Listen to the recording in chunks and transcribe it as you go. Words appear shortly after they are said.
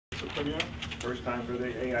premiere? First time for the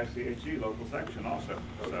AICHG local section also.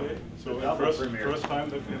 Okay, so so first time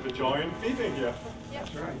that in the joint meeting here. Yep.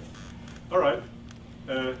 That's right. All right.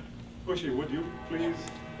 Ushi, would you please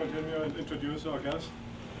continue and introduce our guest?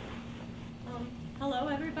 Hello,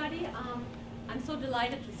 everybody. I'm so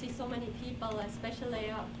delighted to see so many people,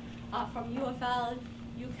 especially from UFL,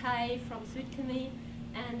 UK, from Südchemie,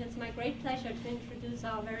 and it's my great pleasure to introduce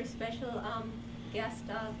our very special guest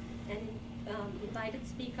and invited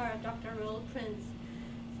speaker, Dr. Roel Prins,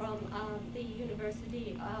 from the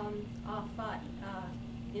University of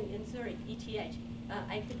in Zurich, ETH,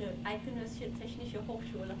 Eidgenössische Technische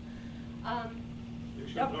Hochschule.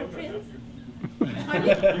 Dr. Prins.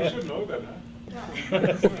 You should know that, huh?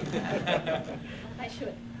 I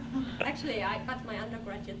should. Actually, I got my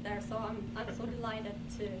undergraduate there, so I'm so delighted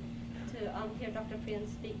to hear Dr.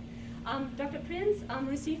 Prins speak. Dr. Prins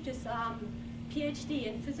received his PhD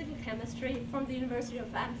in physical chemistry from the University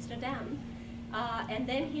of Amsterdam, and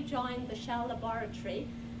then he joined the Shell laboratory,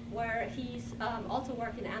 where he's also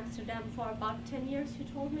worked in Amsterdam for about 10 years, he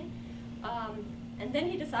told me. And then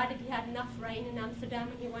he decided he had enough rain in Amsterdam,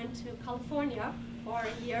 and he went to California for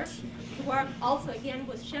a year to work also again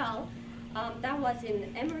with Shell. That was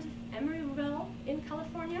in Emeryville in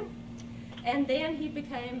California. And then he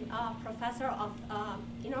became a professor of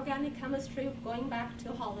inorganic chemistry, going back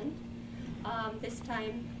to Holland, this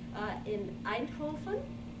time in Eindhoven.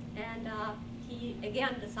 And he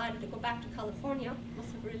again decided to go back to California,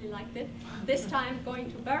 must have really liked it. This time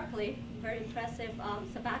going to Berkeley, very impressive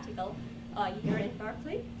sabbatical year in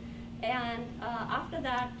Berkeley. And after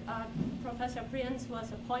that, Professor Prins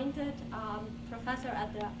was appointed professor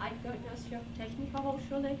at the Eidgenössische Technische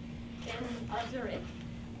Hochschule in Zurich.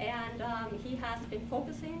 And he has been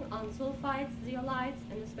focusing on sulfides, zeolites,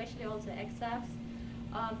 and especially also XFs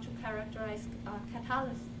to characterize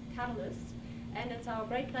catalysts. And it's our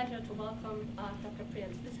great pleasure to welcome Dr.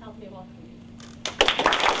 Prins. Please help me welcome you.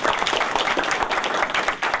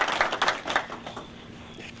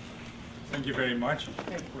 Thank you very much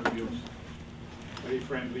for your very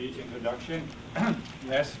friendly introduction.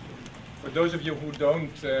 Yes, for those of you who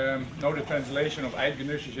don't know the translation of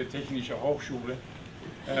Eidgenössische Technische Hochschule,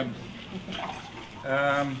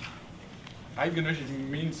 Eidgenössische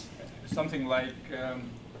means something like,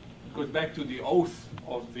 goes back to the oath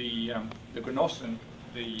of the Genossen,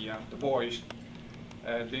 the boys,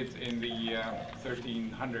 did in the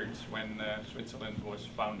 1300s when Switzerland was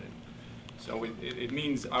founded. So it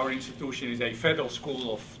means our institution is a federal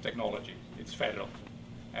school of technology. It's federal.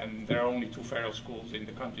 And there are only 2 federal schools in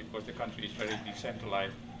the country because the country is very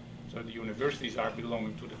decentralized. So the universities are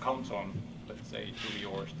belonging to the canton, let's say, to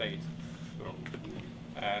your state. So,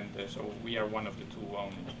 and so we are one of the 2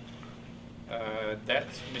 only. That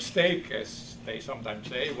mistake, as they sometimes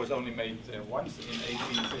say, was only made once in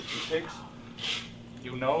 1856.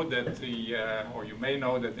 You know that or you may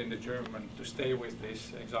know that in the German, to stay with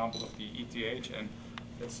this example of the ETH, and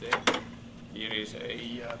let's say, here is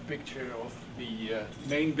a picture of the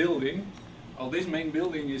main building. Well, this main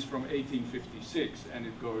building is from 1856, and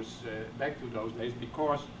it goes back to those days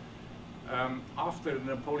because after the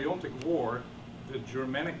Napoleonic War, the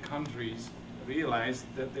Germanic countries realized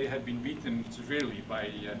that they had been beaten severely by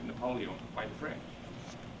Napoleon, by the French.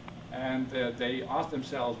 And they asked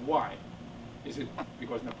themselves why. Is it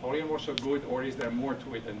because Napoleon was so good, or is there more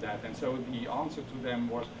to it than that? And so the answer to them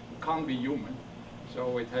was, it can't be human,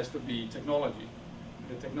 so it has to be technology.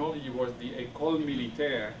 The technology was the École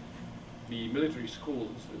Militaire, the military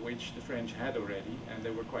schools, which the French had already, and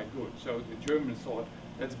they were quite good. So the Germans thought,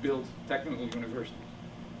 let's build technical universities.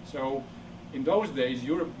 So in those days,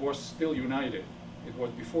 Europe was still united. It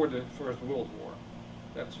was before the First World War.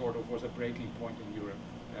 That sort of was a breaking point in Europe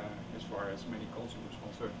as far as many cultures was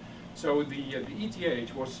concerned. So the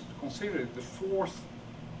ETH was considered the 4th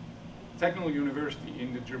technical university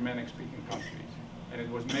in the Germanic-speaking countries. And it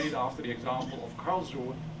was made after the example of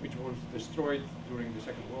Karlsruhe, which was destroyed during the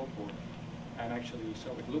Second World War. And actually,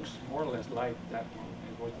 so it looks more or less like that one.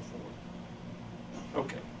 It was the 4th.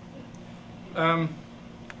 Okay.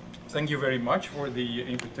 Thank you very much for the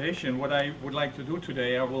invitation. What I would like to do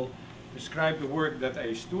today, I will describe the work that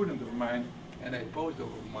a student of mine and a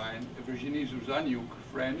postdoc of mine, Virginie Zuzaniuk,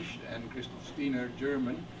 French, and Christoph Steiner,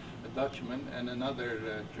 German, a Dutchman, and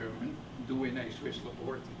another German, do in a Swiss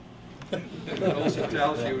laboratory. It also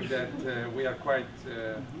tells you that we are quite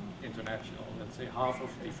international. Let's say half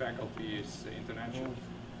of the faculty is international,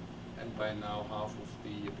 and by now half of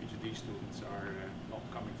the PhD students are not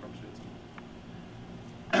coming from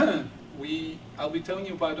Switzerland. I'll be telling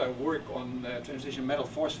you about our work on transition metal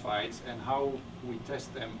phosphides and how we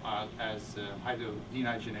test them as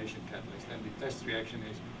hydrogenation catalyst. And the test reaction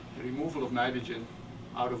is the removal of nitrogen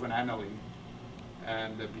out of an aniline,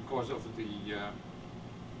 and because of the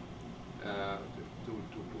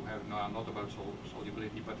to have not about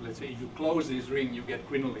solubility, but let's say if you close this ring, you get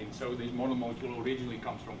quinoline. So this monomolecule originally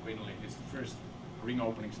comes from quinoline. It's the first ring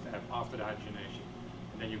opening step after the hydrogenation.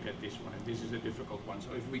 And then you get this one, and this is a difficult one. So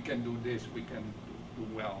if we can do this, we can do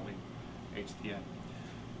well in HDN.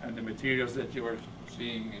 And the materials that you're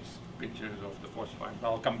seeing is pictures of the phosphides.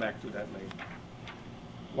 I'll come back to that later.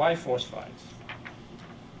 Why phosphides?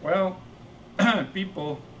 Well,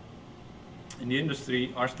 people in the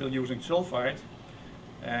industry are still using sulfides,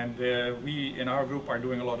 and we in our group are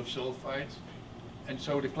doing a lot of sulfides. And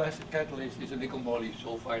so the classic catalyst is a nickel moly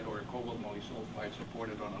sulfide or a cobalt moly sulfide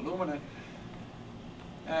supported on aluminum.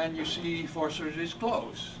 And you see phosphorus is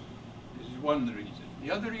close. This is one reason.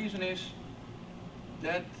 The other reason is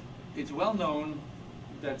that it's well known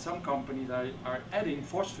that some companies are adding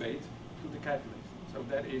phosphate to the catalyst. So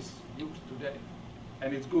that is used today,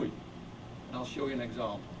 and it's good. And I'll show you an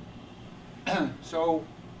example. So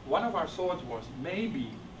one of our thoughts was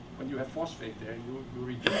maybe when you have phosphate there, you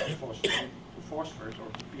reduce the phosphate to phosphorus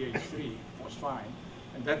or to pH3, phosphine,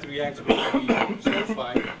 and that reacts with the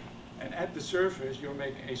sulfide, and at the surface you're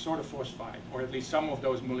making a sort of phosphide, or at least some of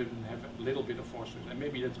those molybdenum have a little bit of phosphorus, and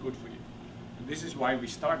maybe that's good for you. And this is why we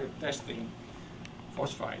started testing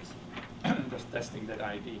phosphides, just testing that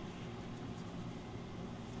idea.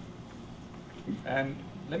 And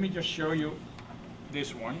let me just show you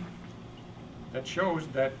this one that shows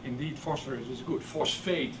that indeed phosphorus is good.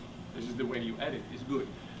 Phosphate, this is the way you add it, is good.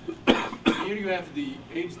 Here you have the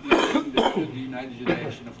HDN, the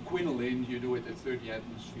nitrogenation of quinoline. You do it at 30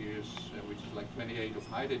 atmospheres, which is like 28 of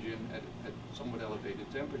hydrogen at somewhat elevated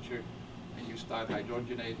temperature. And you start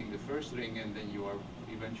hydrogenating the first ring, and then you are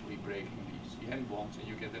eventually breaking these CN bonds, and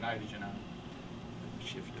you get the nitrogen out.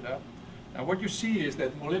 Shift it up. Now what you see is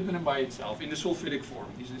that molybdenum by itself, in the sulfidic form,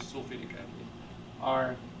 these are sulfidic catalysts,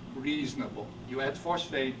 are reasonable. You add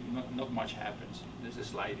phosphate, not much happens. There's a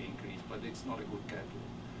slight increase, but it's not a good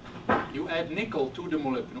catalyst. You add nickel to the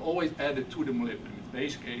molybdenum, always add it to the molybdenum. In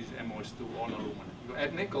base case, MOS2 on aluminum. You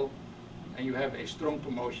add nickel, and you have a strong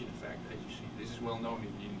promotion effect, as you see. This is well known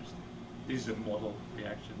in the industry. This is a model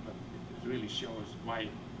reaction, but it really shows why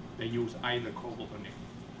they use either cobalt or nickel.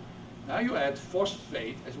 Now you add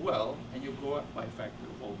phosphate as well, and you go up by a factor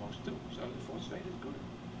of almost 2. So the phosphate is good.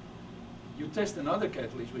 You test another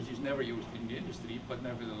catalyst, which is never used in the industry, but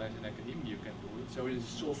nevertheless in academia you can do it. So it is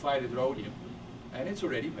sulfided rhodium, and it's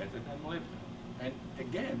already better than molybdenum. And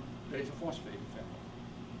again, there is a phosphate effect.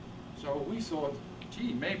 So we thought,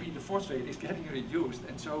 gee, maybe the phosphate is getting reduced,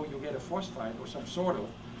 and so you get a phosphide or some sort of,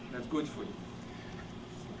 that's good for you.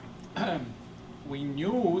 We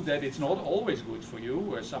knew that it's not always good for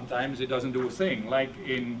you. Sometimes it doesn't do a thing, like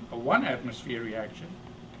in a 1 atmosphere reaction,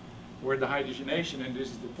 where the hydrogenation, and this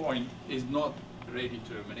is the point, is not rate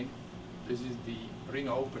determining. This is the ring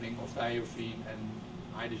opening of thiophene and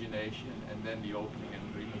hydrogenation, and then the opening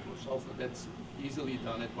and removal of sulfur. That's easily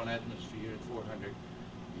done at 1 atmosphere at 400.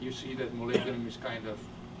 You see that molybdenum is kind of,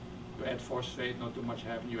 you add phosphate, not too much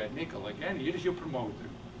happen. You add nickel again. Here is your promoter.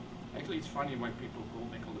 Actually, it's funny why people call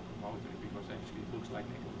nickel the promoter, because actually it looks like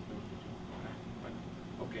nickel is doing the job.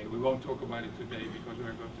 But okay, we won't talk about it today because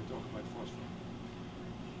we're going to talk about phosphate.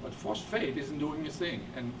 But phosphate isn't doing a thing,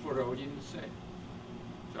 and for rhodium the same.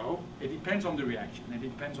 So it depends on the reaction, it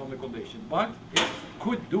depends on the condition, but it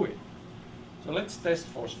could do it. So let's test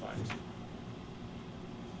phosphides.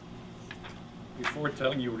 Before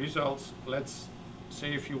telling you results, let's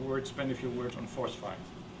say a few words, spend a few words on phosphides.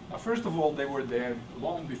 Now, first of all, they were there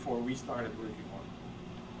long before we started working on them.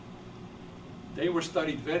 They were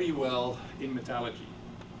studied very well in metallurgy.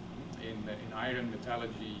 In iron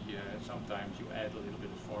metallurgy, sometimes you add a little bit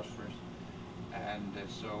of phosphorus. And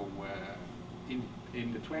so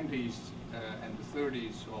in the 20s and the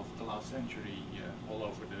 30s of the last century, all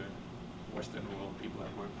over the Western world, people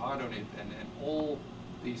have worked hard on it, and all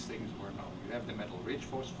these things were known. You have the metal-rich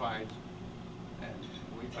phosphides, and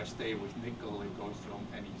if I stay with nickel, it goes from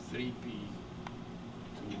Ne3P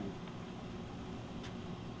to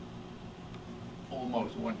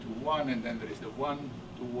almost 1-to-1, and then there is the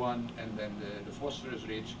 1-to-1, and then the phosphorus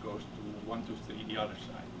rich goes to 1-to-3, the other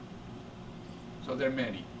side. So there are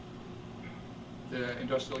many. The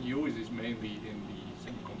industrial use is mainly in the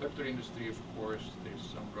semiconductor industry, of course. There's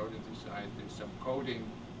some rodenticide, there's some coating,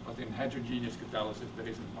 but in heterogeneous catalysis there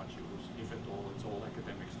isn't much use, if at all. It's all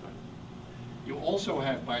academic study. You also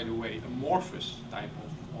have, by the way, amorphous type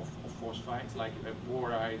of phosphides, like you have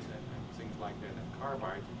borides and like that and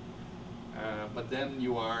carbide. But then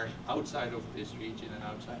you are outside of this region and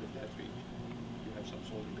outside of that region. You have some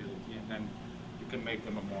solubility, and then you can make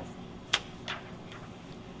them amorphous.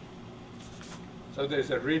 So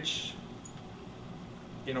there's a rich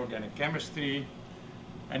inorganic chemistry,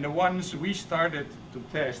 and the ones we started to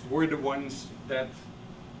test were the ones that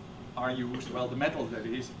are used, well, the metals that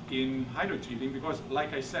is, in hydrotreating, because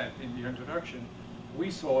like I said in the introduction,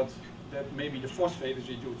 we thought that maybe the phosphate is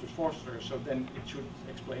reduced to phosphorus, so then it should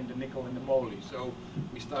explain the nickel and the moly. So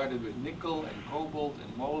we started with nickel and cobalt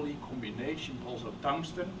and moly combination, also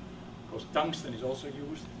tungsten, because tungsten is also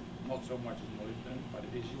used, not so much as molybdenum, but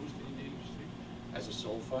it is used in the industry as a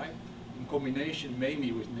sulfide, in combination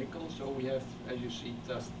mainly with nickel. So we have, as you see,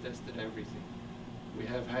 tested everything. We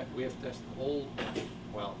have tested all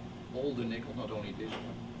the nickel, not only this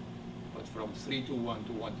one, but from 321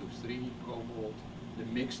 to 123 cobalt, the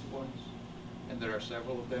mixed ones, and there are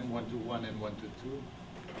several of them, 121 and 122,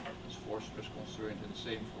 as phosphorus concerned, and the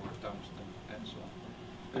same for tungsten and so on.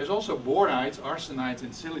 There's also borides, arsenides,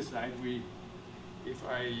 and silicides. If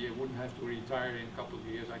I wouldn't have to retire in a couple of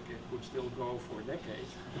years, I could still go for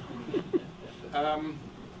decades.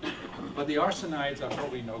 But the arsenides are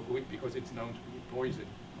probably no good because it's known to be poison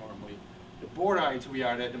normally. The borides we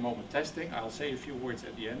are at the moment testing. I'll say a few words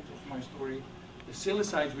at the end of my story. The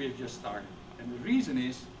silicides we have just started. And the reason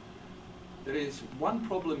is, there is one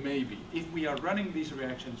problem maybe. If we are running these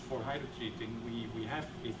reactions for hydrotreating, we have,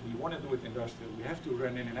 if we want to do it industrial, we have to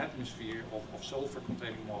run in an atmosphere of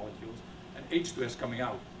sulfur-containing molecules and H2S coming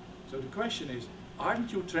out. So the question is,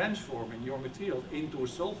 aren't you transforming your material into a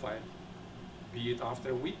sulfide, be it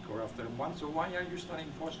after a week or after a month, so why are you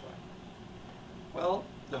studying phosphide? Well,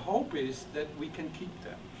 the hope is that we can keep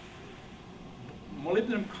them.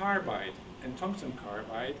 Molybdenum carbide and tungsten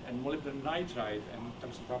carbide and molybdenum nitride and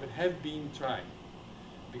tungsten carbide have been tried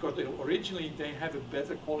because originally they have a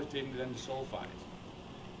better quality than the sulfides,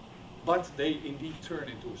 but they indeed turn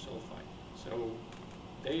into a sulfide. So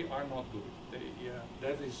they are not good.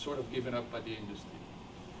 That is sort of given up by the industry.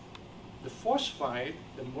 The phosphide,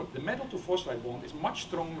 the metal to phosphide bond is much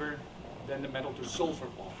stronger than the metal to sulfur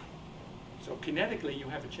bond. So kinetically you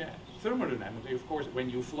have a chance. Thermodynamically, of course, when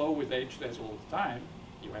you flow with H2S all the time,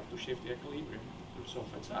 you have to shift the equilibrium to the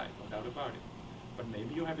sulfide side, no doubt about it. But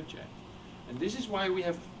maybe you have a chance. And this is why we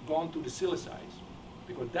have gone to the silicides,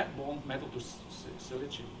 because that bond, metal to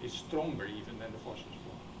silicon, is stronger even than the phosphorus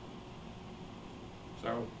bond.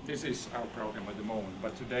 So this is our program at the moment,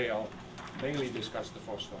 but today I'll mainly discuss the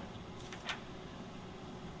phosphide.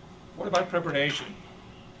 What about preparation?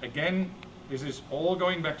 Again, this is all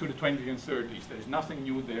going back to the 20s and 30s. There is nothing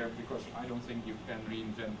new there because I don't think you can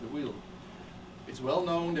reinvent the wheel. It's well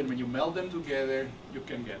known that when you meld them together, you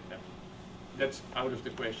can get them. That's out of the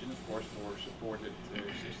question, of course, for supported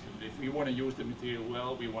systems. If we want to use the material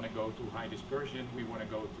well, we want to go to high dispersion, we want to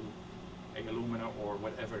go to alumina or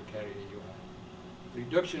whatever carrier you have.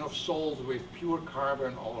 Reduction of salt with pure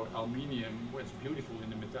carbon or aluminium was beautiful in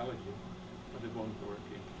the metallurgy, but it won't work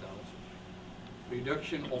in catalysis.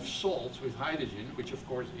 Reduction of salts with hydrogen, which of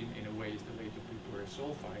course in a way is the way to prepare a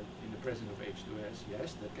sulfide in the presence of H2S,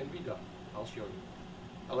 yes, that can be done. I'll show you.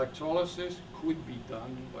 Electrolysis could be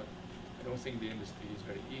done, but I don't think the industry is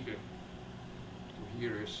very eager to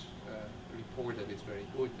hear us report that it's very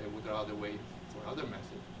good. They would rather wait for other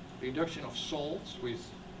methods. Reduction of salts with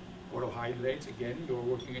autohydrates, again, you're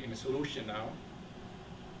working in a solution now.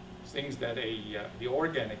 Things that the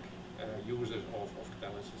organic users of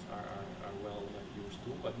catalysis are well used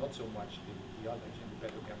to, but not so much the others in the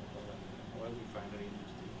petrochemical and oil refinery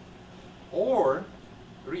industry. Or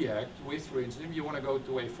react with, for instance, if you want to go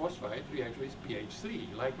to a phosphide, react with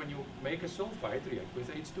pH3. Like when you make a sulfide, react with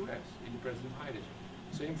H2S in the presence of hydrogen.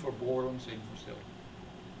 Same for boron, same for silver.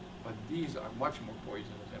 But these are much more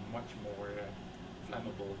poisonous and much more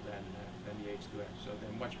flammable than the H2S, so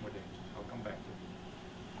they're much more dangerous. I'll come back to it.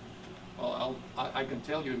 Well, I can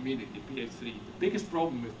tell you immediately, pH3. The biggest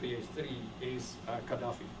problem with pH3 is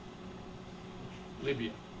Gaddafi,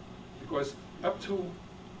 Libya. Because up to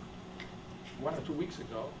 1 or 2 weeks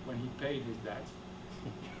ago, when he paid his debt,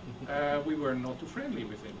 we were not too friendly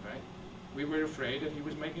with him, right? We were afraid that he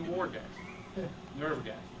was making war gas, nerve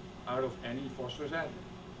gas, out of any phosphorus atom.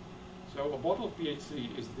 So a bottle of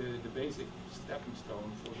pH3 is the basic stepping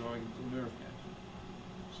stone for going to nerve gas.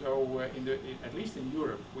 So at least in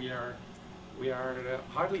Europe, we are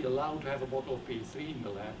hardly allowed to have a bottle of pH3 in the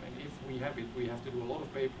lab, and if we have it, we have to do a lot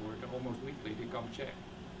of paperwork, and almost weekly they come check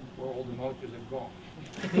where all the molecules have gone.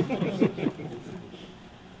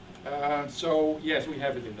 So yes, we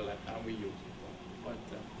have it in the lab now, we use it. But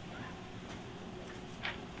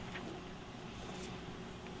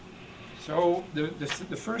So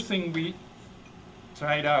the first thing we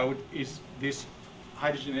tried out is this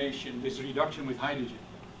hydrogenation, this reduction with hydrogen.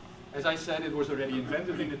 As I said, it was already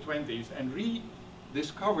invented in the 20s and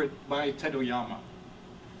rediscovered by Tadayama.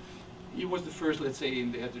 He was the first, let's say,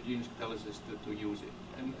 in the heterogeneous catalysis to use it.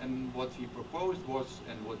 And what he proposed was,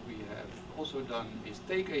 and what we have also done, is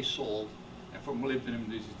take a salt, and for molybdenum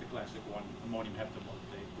this is the classic one, ammonium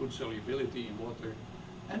heptamolybdate, good solubility in water,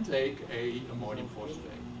 and take a ammonium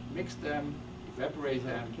phosphate. Mix them, evaporate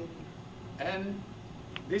them, and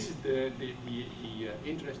this is the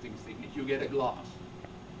interesting thing, that you get a glass.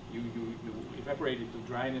 You evaporate it to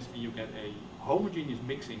dryness and you get a homogeneous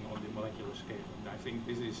mixing on the molecular scale. And I think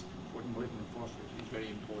this is, for the molybdenum phosphorus, is very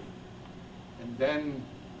important. And then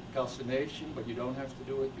calcination, but you don't have to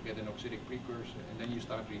do it. You get an oxidic precursor, and then you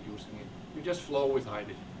start reducing it. You just flow with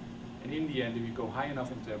hydrogen. And in the end, if you go high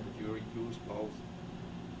enough in temperature, you reduce both,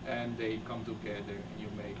 and they come together, and you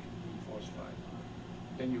make the phosphide.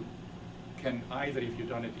 Then you can either, if you've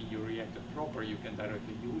done it in your reactor proper, you can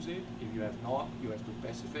directly use it. If you have not, you have to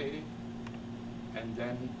passivate it, and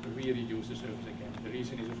then re-reduce the surface again. The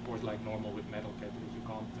reason is, of course, like normal with metal catalysts, you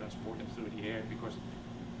can't transport them through the air because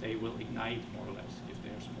they will ignite more or less if they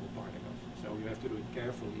are small particles. So you have to do it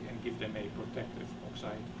carefully and give them a protective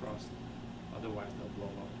oxide crust, otherwise they'll blow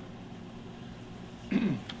up.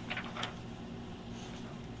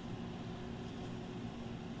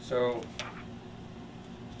 So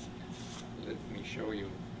let me show you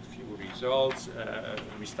a few results.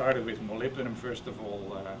 We started with molybdenum first of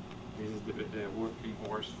all. This is the working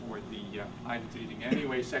horse for the hydro treating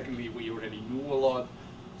anyway. Secondly, we already knew a lot.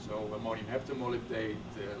 So ammonium heptamolybdate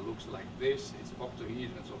looks like this. It's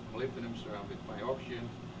octahedrons of molybdenum surrounded by oxygen,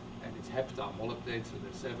 and it's heptamolybdate, so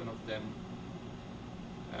there's 7 of them.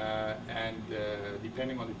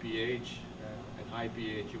 Depending on the pH, at high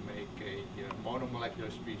pH you make a monomolecular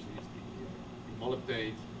species, the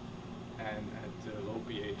molybdate, and at low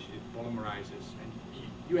pH it polymerizes, and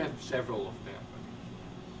you have several of them.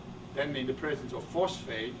 Then in the presence of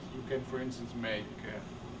phosphate, you can, for instance, make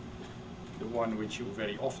the one which you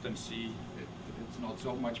very often see. It's not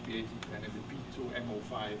so much pH dependent, the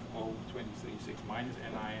P2MO5O236-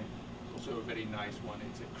 anion. It's also a very nice one.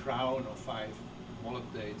 It's a crown of 5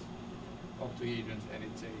 molybdates, octahedrons, and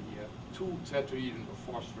it's a 2 tetrahedrons of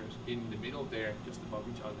phosphorus in the middle there, just above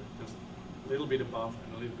each other, just a little bit above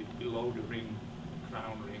and a little bit below the ring,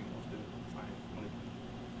 crown ring of the 5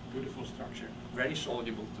 molybdenum. Beautiful structure, very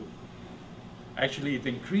soluble too. Actually, it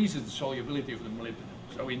increases the solubility of the molybdenum.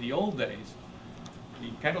 So in the old days,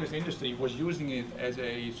 the catalyst industry was using it as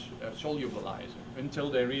a solubilizer until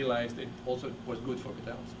they realized it also was good for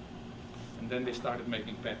catalysis. And then they started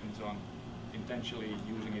making patents on intentionally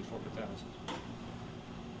using it for catalysis.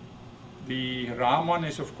 The Raman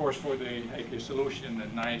is, of course, for the aqueous solution, a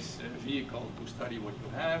nice vehicle to study what you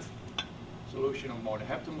have. Solution of ammonium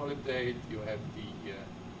heptamolybdate, you have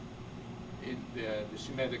the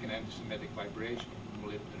symmetric and antisymmetric vibration of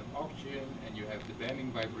molybdenum oxygen, and you have the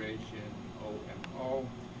bending vibration, OMO.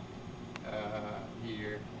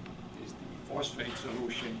 Here is the phosphate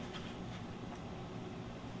solution.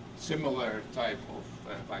 Similar type of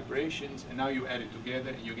vibrations, and now you add it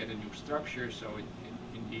together and you get a new structure, so it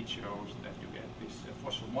indeed shows that you get this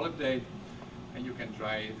phospholipdate, and you can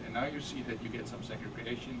dry it, and now you see that you get some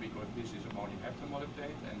segregation because this is ammonium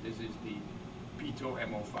heptamolybdate and this is the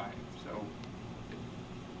P2MO5, so it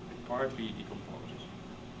partly decomposes.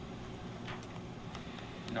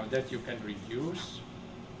 Now that you can reduce,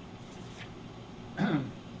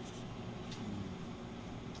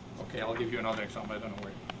 okay, I'll give you another example, I don't know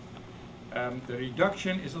where. The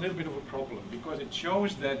reduction is a little bit of a problem because it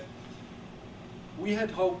shows that we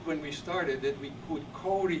had hoped when we started that we could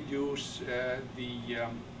co-reduce the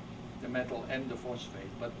metal and the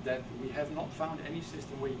phosphate, but that we have not found any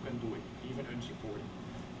system where you can do it, even unsupported.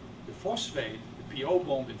 The phosphate, the PO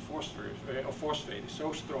bond in phosphorus, or phosphate is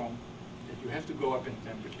so strong that you have to go up in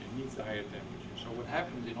temperature, it needs the higher temperature. So what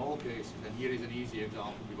happens in all cases, and here is an easy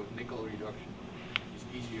example because nickel reduction is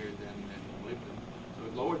easier than molybdenum. So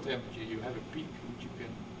at lower temperature you have a peak which you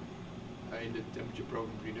can, in the temperature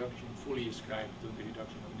program reduction, fully ascribe to the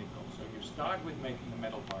reduction of nickel. So you start with making a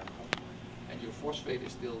metal particle and your phosphate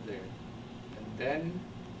is still there. And then,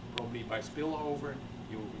 probably by spillover,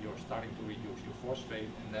 you're starting to reduce your phosphate,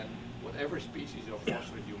 and then whatever species of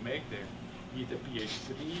phosphate you make there, be it a pH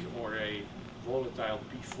 3 or a volatile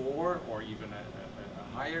P4 or even a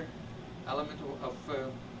higher element of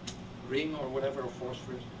ring or whatever of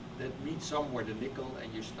phosphorus, that meets somewhere the nickel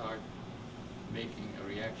and you start making a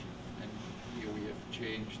reaction. And here we have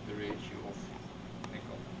changed the ratio of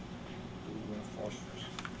nickel to phosphorus.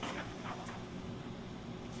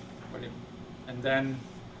 And then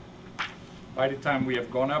by the time we have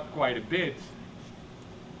gone up quite a bit,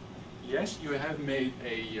 yes, you have made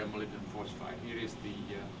a molybdenum phosphide. Here is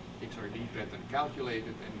the XRD pattern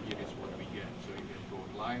calculated, and here is what we get. So you get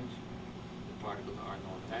broad lines. The particles are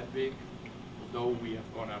not that big, although we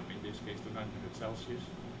have gone up in this case to 100 Celsius.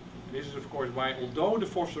 This is of course why, although the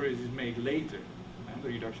phosphorus is made later, and the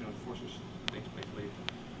reduction of the phosphorus takes place later,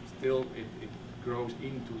 still it grows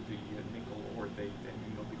into the nickel or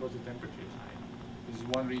titanium because the temperature is high. This is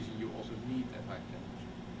one reason you also need that high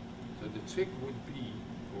temperature. So the trick would be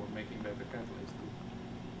for making better catalysts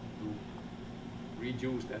to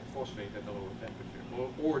reduce that phosphate at a lower temperature,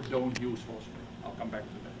 or don't use phosphate. I'll come back to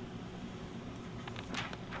that.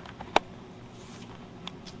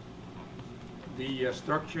 The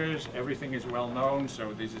structures, everything is well known,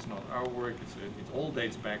 so this is not our work. It all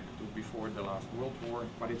dates back to before the last World War,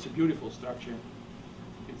 but it's a beautiful structure.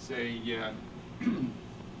 It's a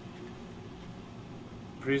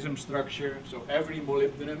prism structure, so every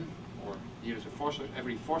molybdenum, or here is a phosphorus,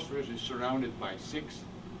 every phosphorus is surrounded by 6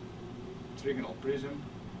 trigonal prism,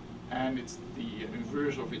 and it's the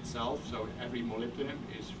inverse of itself, so every molybdenum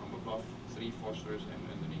is from above 3 phosphorus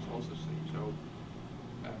and underneath also 3. So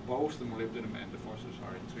both the molybdenum and the phosphorus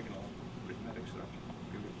are in trigonal prismatic structure,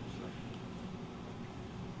 beautiful structure.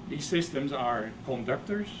 These systems are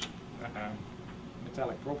conductors,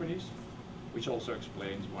 metallic properties, which also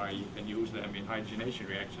explains why you can use them in hydrogenation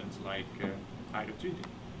reactions like hydrotreating.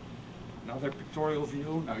 Another pictorial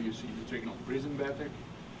view, now you see the trigonal prism better.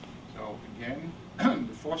 So again,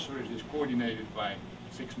 the phosphorus is coordinated by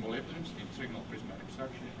 6 molybdenums in trigonal prismatic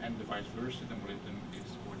structure, and the vice versa, the molybdenum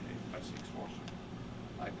is coordinated by 6 phosphorus,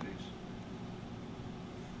 like this.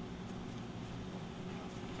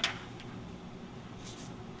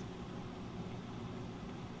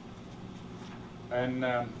 And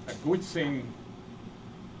a good thing,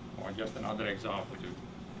 or just another example,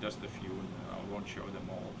 just a few, I won't show them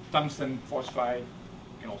all. Tungsten phosphide,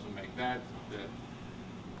 you can also make that.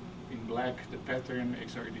 In black, the pattern,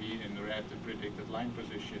 XRD, in red, the predicted line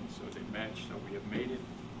position, so they match, so we have made it.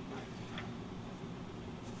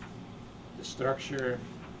 The structure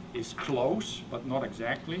is close, but not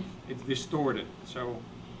exactly. It's distorted. So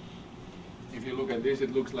if you look at this,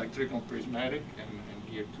 it looks like trigonal prismatic, and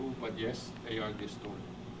here too, but yes, they are distorted.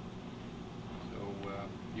 So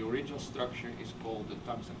the original structure is called the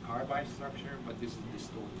tungsten carbide structure, but this is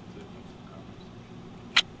distorted tungsten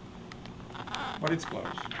carbide. But it's close,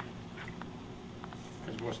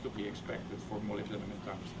 as was to be expected for molybdenum and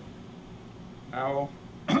tungsten. Now,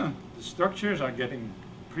 the structures are getting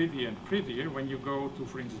prettier and prettier when you go to,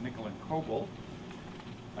 for instance, nickel and cobalt.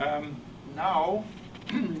 Now,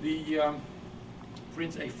 for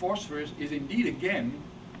instance, a phosphorus is indeed again,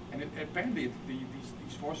 and apparently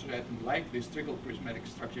these phosphorus atoms like this trigonal prismatic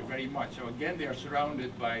structure very much. So again, they are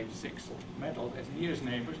surrounded by 6 metals as nearest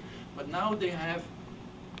neighbors, but now they have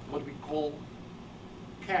what we call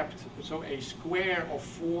capped. So a square of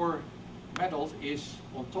 4 metals is,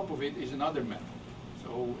 on top of it is another metal.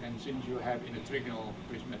 So, and since you have in a trigonal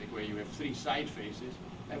prismatic way, you have 3 side faces,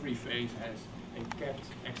 every face has a capped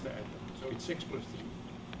extra atom. So it's 6 plus 3.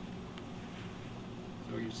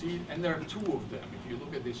 So you see, and there are 2 of them. If you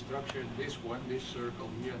look at this structure, this one, this circle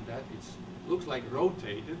here and that, it looks like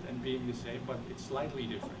rotated and being the same, but it's slightly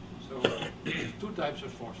different. So you have 2 types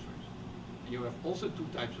of phosphorus. And you have also 2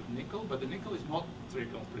 types of nickel, but the nickel is not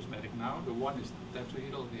trigonal prismatic now. The one is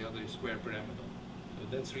tetrahedral, the other is square pyramidal. So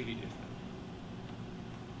that's really different.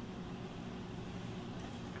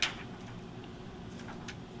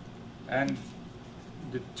 And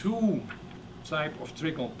the 2 type of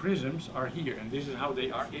trigonal prisms are here, and this is how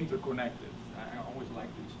they are interconnected. I always like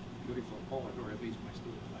these beautiful colors, or at least my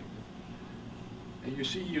students like them. And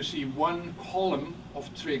you see one column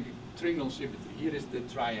of trigonal symmetry. Here is the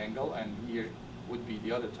triangle, and here would be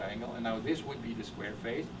the other triangle, and now this would be the square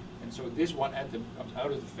face, and so this one atom comes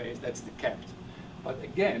out of the face, that's the capped. But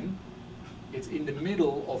again, it's in the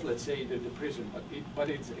middle of, let's say, the prism, but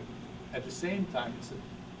it's at the same time, it's a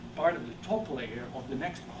part of the top layer of the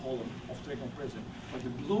next column of trigonal prism. But the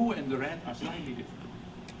blue and the red are slightly different.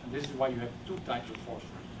 And this is why you have 2 types of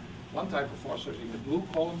phosphorus. One type of phosphorus in the blue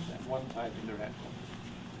columns and one type in the red columns.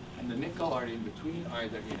 And the nickel are in between,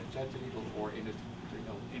 either in a tetrahedral or in a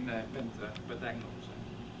trigonal, in a pentagonal.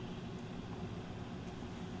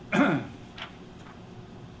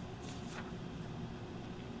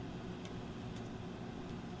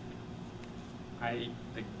 I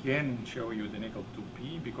again show you the nickel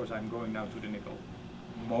 2p because I'm going now to the nickel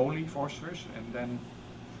moly phosphorus, and then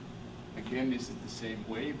again this is the same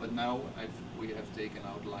way, but now we have taken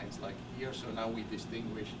out lines like here, so now we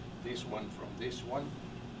distinguish this one from this one,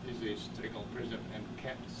 This is trigonal prism and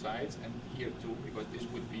capped sides, and here too, because this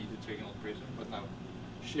would be the trigonal prism, but now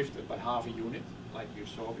shifted by half a unit, like you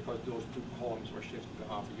saw, because those two columns were shifted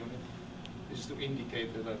by half a unit. This is to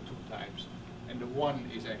indicate that there are two types. And the one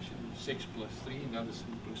is actually 6 plus 3, and the other is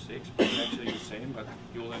 3 plus 6, but it's actually the same, but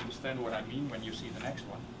you'll understand what I mean when you see the next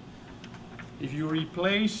one. If you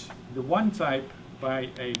replace the one type by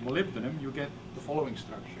a molybdenum, you get the following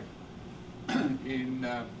structure. In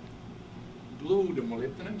blue, the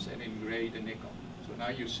molybdenums, and in gray, the nickel. So now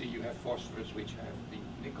you see you have phosphorus, which have the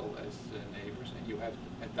nickel as neighbors, and you have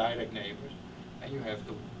direct neighbors, and you have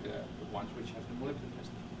the ones which have the molybdenum as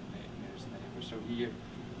neighbors. So here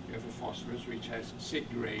you have a phosphorus which has 6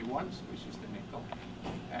 gray ones, which is the nickel,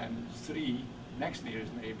 and 3 next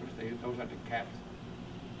nearest neighbors, those are the capped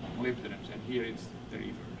molybdenums, and here it's the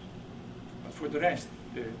reverse. But for the rest,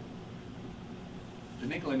 the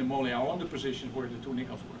nickel and the moly are on the positions where the two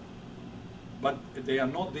nickels were. But they are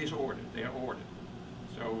not disordered, they are ordered.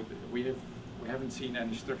 So we haven't seen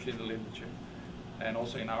any structure in the literature. And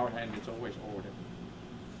also in our hand, it's always ordered.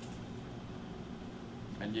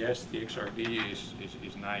 And yes, the XRD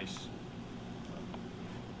is nice.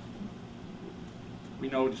 We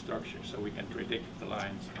know the structure, so we can predict the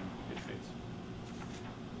lines and it fits.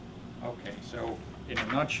 Okay, so in a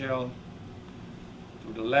nutshell,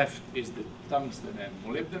 to the left is the tungsten and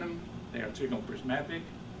molybdenum. They are trigonal prismatic,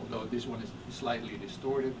 although this one is slightly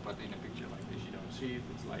distorted, but in a picture like this you don't see it.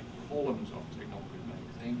 It's like columns of trigonal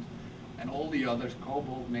prismatic things. And all the others,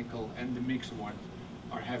 cobalt, nickel, and the mixed ones,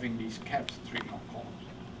 are having these capped trigonal columns.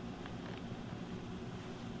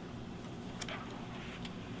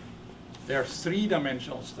 There are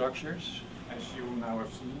 3-dimensional structures, as you now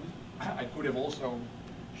have seen. I could have also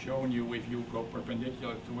shown you if you go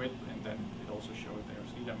perpendicular to it, and then it also showed they are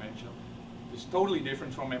 3-dimensional. It's totally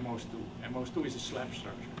different from MOS2. MOS2 is a slab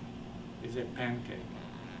structure. It's a pancake.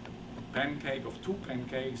 A pancake of 2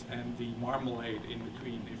 pancakes and the marmalade in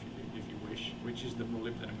between, if you wish, which is the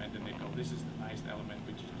molybdenum and the nickel. This is the nice element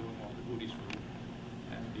which is doing all the goodies for you.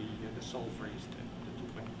 And the sulfur is the 2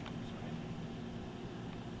 pancakes, right?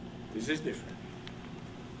 This is different.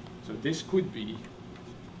 So this could be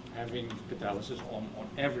having catalysis on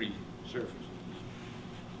every surface.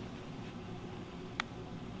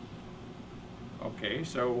 Okay,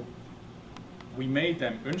 so we made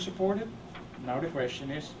them unsupported. Now the question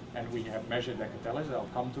is, and we have measured the catalysis, I'll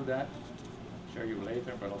come to that, show you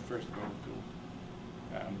later, but I'll first go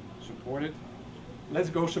to supported. Let's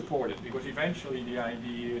go supported, because eventually the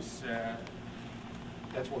idea is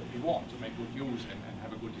that's what we want, to make good use and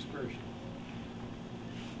have a good dispersion.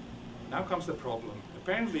 Now comes the problem.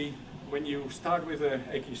 Apparently, when you start with an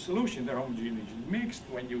aqueous solution, they're homogeneously mixed.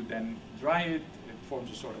 When you then dry it, it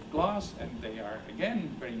forms a sort of glass, and they are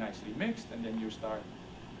again very nicely mixed. And then you start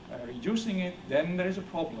reducing it. Then there is a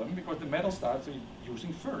problem because the metal starts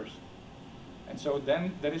reducing first. And so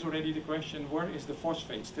then there is already the question: where is the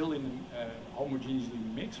phosphate still in homogeneously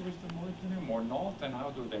mixed with the molybdenum or not? And how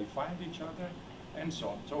do they find each other? And so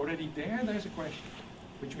on. So already there's a question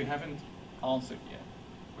which we haven't answered yet.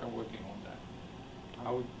 We're working on that.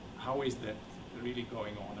 How is that really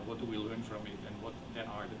going on, and what do we learn from it, and what then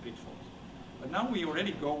are the pitfalls? But now we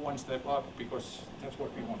already go one step up, because that's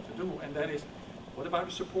what we want to do, and that is, what about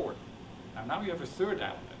the support? Now you have a third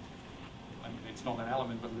element. I mean, it's not an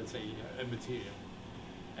element, but let's say a material.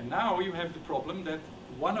 And now you have the problem that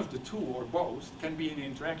one of the two, or both, can be in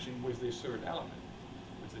interaction with this third element,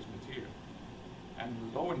 with this material. And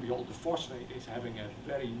lo and behold, the phosphate is having a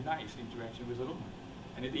very nice interaction with aluminum.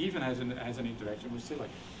 And it even has an interaction with silicon.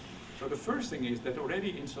 So the first thing is that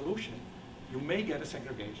already in solution, you may get a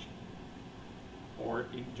segregation, or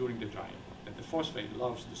during the drying, that the phosphate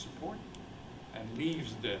loves the support and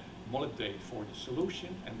leaves the molybdate for the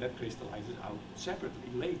solution, and that crystallizes out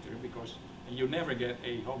separately later, because you never get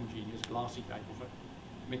a homogeneous glassy type of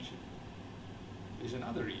a mixture. There's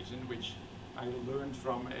another reason which I learned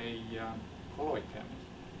from a colloid chemist.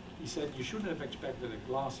 He said you shouldn't have expected a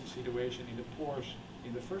glassy situation in the pores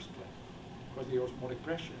in the first place, because the osmotic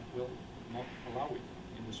pressure will not allow it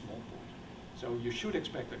in the small pores. So you should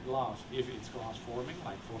expect a glass if it's glass forming,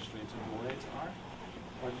 like phosphates and borates are,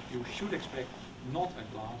 but you should expect not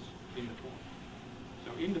a glass in the pores.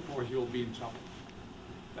 So in the pores you'll be in trouble.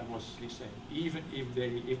 That was his saying. Even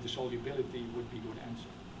if the solubility would be good answer.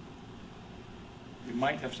 You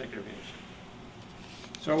might have segregation.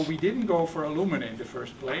 So we didn't go for alumina in the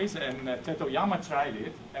first place, and Tetoyama tried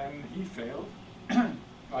it, and he failed,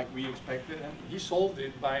 like we expected, and he solved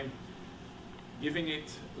it by giving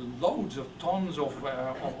it loads of tons of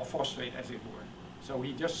phosphate, as it were. So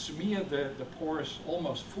he just smeared the pores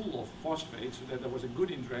almost full of phosphate, so that there was a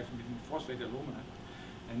good interaction between phosphate and alumina.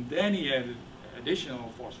 And then he added additional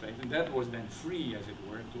phosphate, and that was then free, as it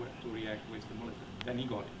were, to react with the molybdenum. Then he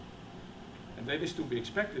got it. And that is to be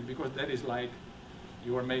expected, because that is like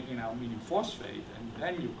you are making aluminium phosphate, and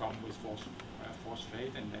then you come with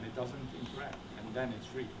phosphate, and then it doesn't interact, and then it's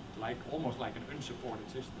free, like almost like an unsupported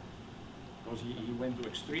system, because he went to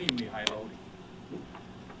extremely high loading.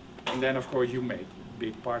 And then, of course, you make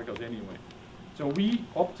big particles anyway. So we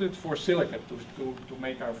opted for silica to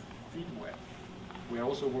make our feed wet. We are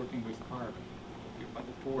also working with carbon, but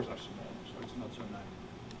the pores are small, so it's not so nice.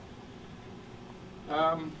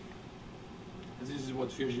 This is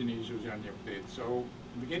what Virginie Zuzania did. So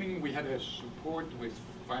in the beginning we had a support with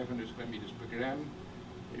 500 square meters per gram.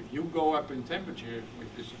 If you go up in temperature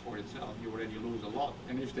with the support itself, you already lose a lot.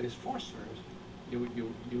 And if there is phosphorus, you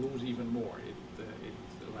lose even more.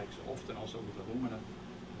 Like so often also with aluminum,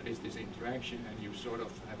 there is this interaction, and you sort of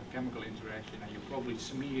have a chemical interaction, and you probably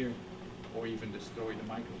smear or even destroy the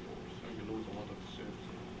micropores, so you lose a lot of the surface.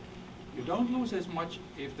 You don't lose as much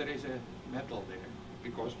if there is a metal there,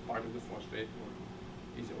 because part of the phosphate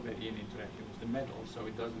is already in interaction with the metal, so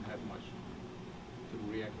it doesn't have much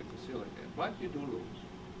to react with the silica, but you do lose.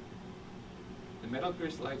 The metal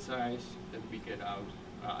crystallite size that we get out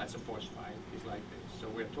as a phosphide is like this. So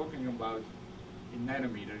we're talking about in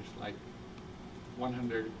nanometers, like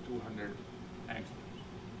 100, 200 angstroms.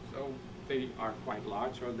 So they are quite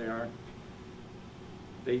large, or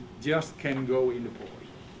they just can go in the pores.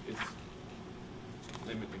 It's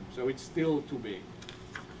limiting. So it's still too big.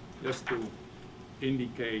 Just to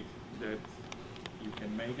indicate that you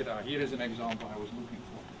can make it. Here is an example I was looking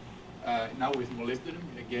for. Now with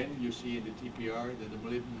molybdenum, again, you see in the TPR that the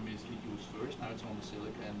molybdenum is used first. Now it's on the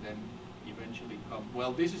silica, and then eventually come.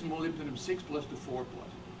 Well, this is molybdenum 6 plus to 4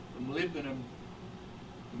 plus. The molybdenum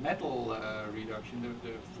metal reduction,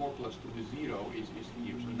 the 4 plus to the 0 is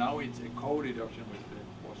here. So now it's a co-reduction with the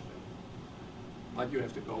phosphate. But you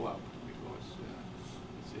have to go up, because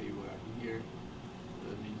let's say you are here,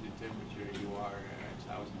 that means the temperature you are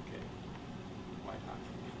 1000 K, quite high.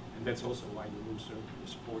 And that's also why you lose the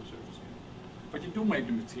support surface here. But you do make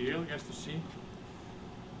the material, you have to see.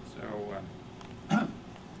 So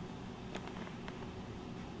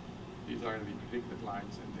these are the predicted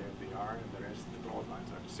lines, and there they are, and the rest, the broad lines,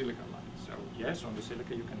 are the silicon lines. So yes, on the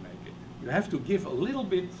silica you can make it. You have to give a little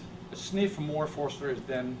bit, a sniff more phosphorus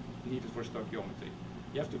than needed for stoichiometry.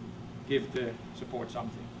 You have to give the support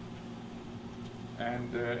something.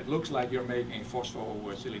 And it looks like you're making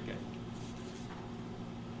phosphosilicate.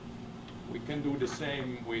 We can do the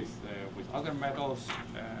same with other metals,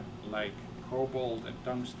 like cobalt and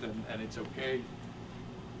tungsten, and it's okay.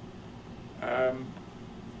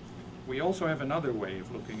 We also have another way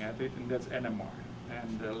of looking at it, and that's NMR.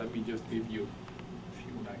 And let me just give you a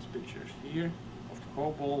few nice pictures here of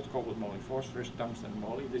cobalt, cobalt moly phosphorus, tungsten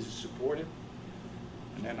moly. This is supported.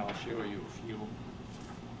 And then I'll show you a few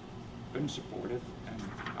unsupported, and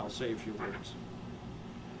I'll say a few words.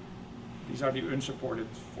 These are the unsupported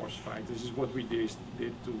phosphides. This is what we did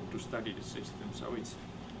to study the system. So it's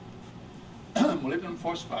molybdenum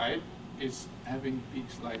phosphide is having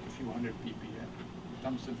peaks like a few hundred ppm.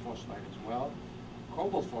 Tungsten phosphide as well.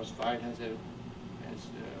 Cobalt phosphide has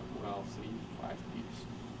well 3-5 peaks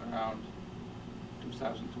around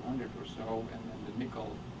 2,200 or so, and then the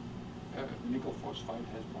nickel phosphide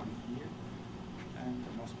has one here, and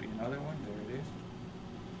there must be another one. There it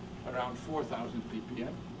is, around 4,000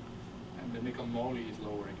 ppm, and the nickel moly is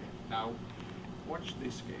lower again. Now, watch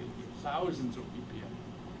this scale here, thousands of ppm.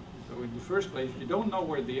 So in the first place, if you don't know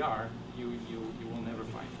where they are, you will never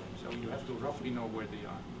find them. So you have to roughly know where they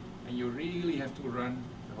are. And you really have to run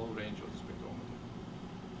the whole range of the spectrometer.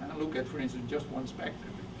 And look at, for instance, just one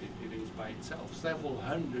spectrum. It is by itself several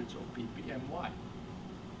hundreds of ppm. Why?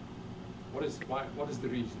 What is the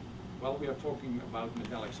reason? Well, we are talking about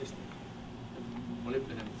metallic systems.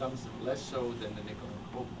 Molybdenum and tungsten less so than the nickel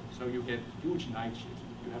and cobalt. So you get huge night shifts.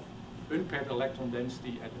 You have unpaired electron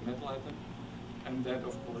density at the metal atom, and that,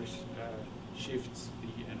 of course, shifts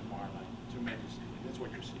the NMR line tremendously. That's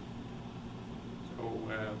what you see. So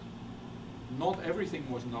not everything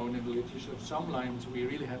was known in the literature. Some lines we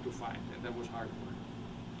really had to find, and that was hard work.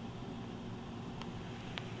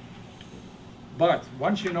 But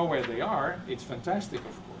once you know where they are, it's fantastic,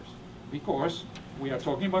 of course, because we are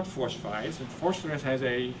talking about phosphides, and phosphorus has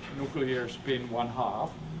a nuclear spin 1/2,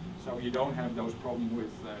 so you don't have those problems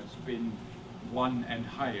with spin 1 and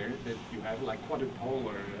higher that you have, like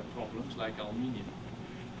quadrupolar problems like aluminium.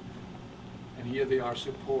 And here they are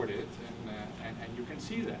supported, and you can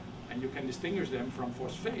see that. And you can distinguish them from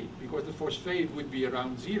phosphate, because the phosphate would be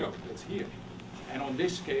around 0, that's here. And on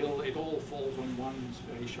this scale, it all falls on one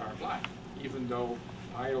very sharp line, even though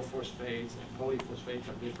pyrophosphates and polyphosphates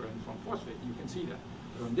are different from phosphate. You can see that.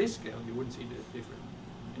 But on this scale, you wouldn't see the difference.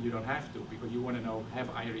 And you don't have to, because you want to know, have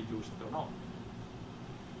I reduced it or not?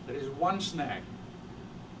 There is one snag.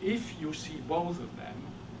 If you see both of them,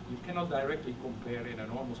 you cannot directly compare in a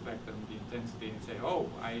normal spectrum the intensity and say, oh,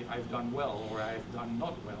 I've done well or I've done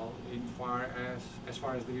not well as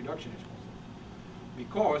far as the reduction is concerned.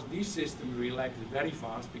 Because these systems relax very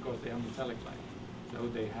fast because they are metallic like. So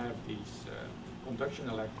they have these conduction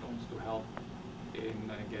electrons to help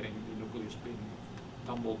in getting the nuclear spin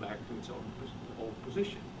tumble back to its old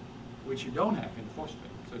position, which you don't have in the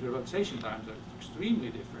phosphate. So the relaxation times are extremely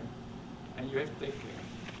different, and you have to take care.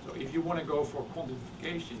 So if you want to go for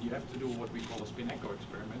quantification, you have to do what we call a spin echo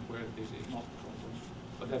experiment, where this is not a problem,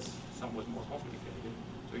 but that's somewhat more complicated.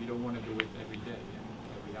 So you don't want to do it every day and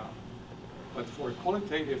every hour. But for a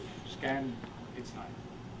qualitative scan, it's nice.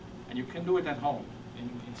 And you can do it at home in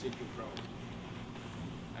situ probes.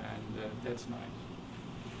 And that's nice.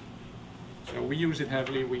 So we use it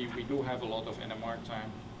heavily. We do have a lot of NMR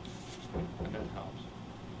time, and that helps.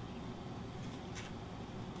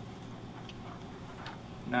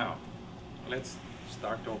 Now, let's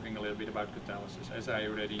start talking a little bit about catalysis. As I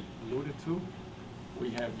already alluded to,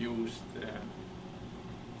 we have used the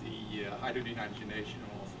hydrogenation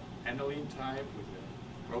of aniline type with the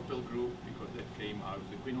propyl group, because that came out of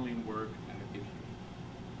the quinoline work, and it gives you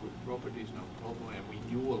good properties, no problem, and we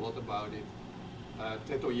knew a lot about it.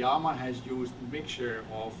 Tetoyama has used a mixture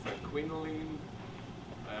of quinoline,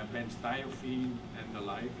 benzthiophene, and the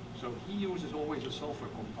like. So he uses always a sulfur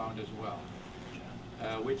compound as well.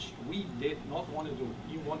 Which we did not want to do.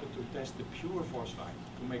 We wanted to test the pure phosphide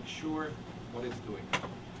to make sure what it's doing.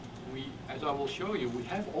 As I will show you, we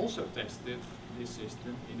have also tested this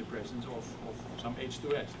system in the presence of some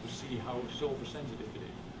H2S to see how sulfur sensitive it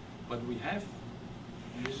is. But we have,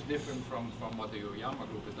 and this is different from what the Oyama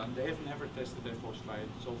group has done, they have never tested their phosphide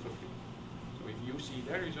sulfur free. So if you see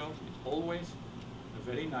their results, it's always a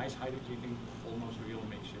very nice hydrotreating, almost real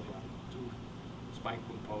mixture. Two spike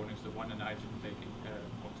components, the one a nitrogen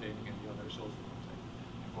containing and the other sulfur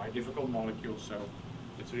containing. Quite difficult molecules, so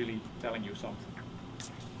it's really telling you something.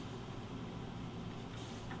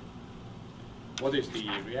 What is the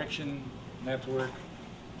reaction network?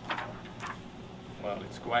 Well,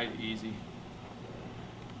 it's quite easy.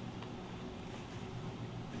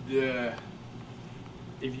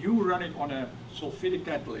 If you run it on a sulfidic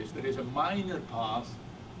catalyst, there is a minor path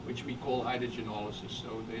which we call hydrogenolysis.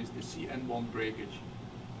 So there is the C-N bond breakage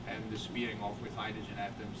and the smearing off with hydrogen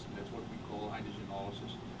atoms. That's what we call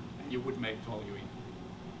hydrogenolysis. And you would make toluene.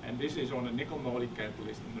 And this is on a nickel moly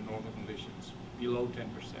catalyst in the normal conditions, below 10%,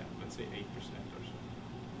 let's say 8% or so.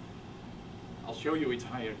 I'll show you it's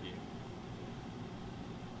higher here.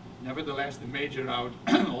 Nevertheless, the major route,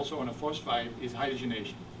 also on a phosphide, is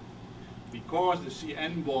hydrogenation. Because the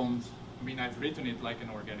C-N bond, I mean, I've written it like an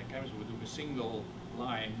organic chemist would do, a single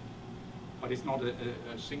line, but it's not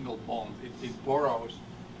a single bond. It borrows,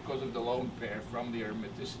 because of the lone pair, from the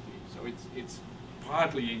aromaticity. So it's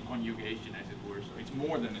partly in conjugation, as it were. So it's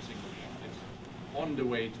more than a single bond. It's on the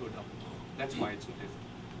way to a double bond. That's why it's so different.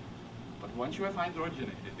 But once you have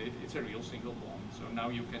hydrogenated it, it's a real single bond. So now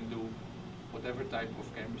you can do whatever type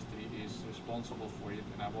of chemistry is responsible for it.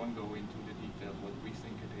 And I won't go into the details what we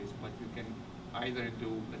think it is, but you can either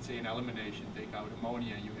do, let's say, an elimination, take out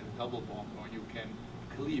ammonia, and you get a double bond, or you can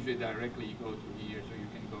cleave it directly, you go to here, so you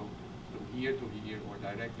can go through here to here, or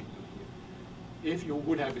directly to here. If you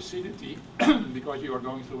would have acidity, because you are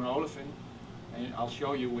going through an olefin, and I'll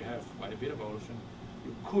show you we have quite a bit of olefin,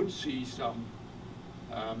 you could see some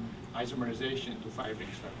isomerization to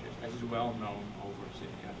fibrin structures, as is well known over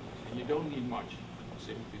acidic catalysts. And you don't need much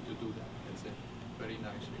acidity to do that. That's a very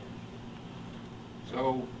nice reaction.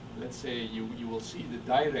 So let's say you will see the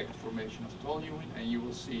direct formation of toluene, and you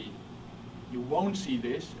will see, you won't see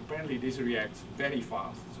this. Apparently this reacts very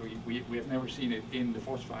fast. So we have never seen it in the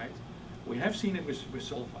phosphides. We have seen it with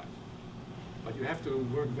sulfides, but you have to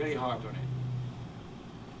work very hard on it.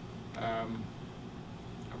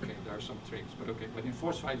 Okay, there are some tricks, but okay. But in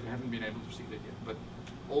phosphides we haven't been able to see that yet. But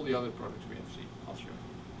all the other products we have seen, I'll show you.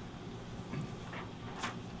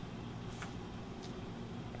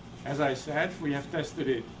 As I said, we have tested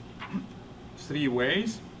it 3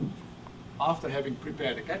 ways. After having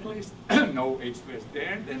prepared the catalyst, no H2S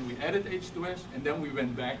there, then we added H2S, and then we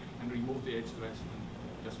went back and removed the H2S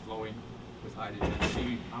and just flowing with hydrogen and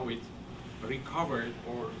see how it recovered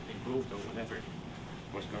or improved or whatever it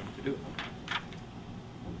was going to do.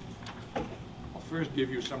 I'll first give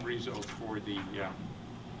you some results for the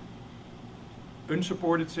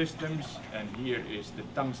unsupported systems, and here is the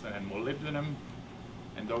tungsten and molybdenum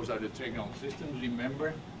And those are the trigonal systems,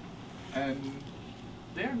 remember, and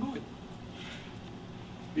they're good.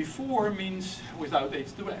 Before means without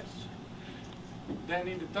H2S. Then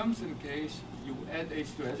in the tungsten case, you add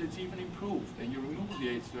H2S, it's even improved, and you remove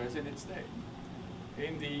the H2S and it stays.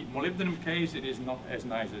 In the molybdenum case, it is not as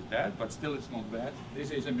nice as that, but still it's not bad.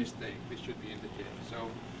 This is a mistake. This should be in the J. So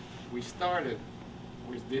we started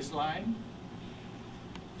with this line,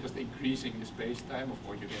 just increasing the space-time. Of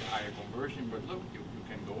course, you get higher conversion, but look, you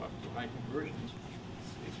can go up to high conversions.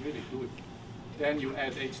 It's really good. Then you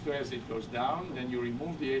add H2S, it goes down. Then you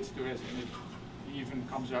remove the H2S, and it even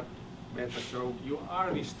comes up better. So you are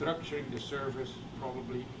restructuring the surface,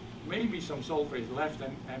 probably. Maybe some sulfates left,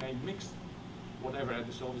 and a mixed whatever at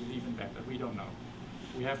the surface is even better. We don't know.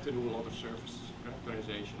 We have to do a lot of surface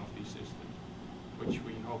characterization of these systems, which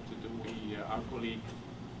we hope to do. Our colleague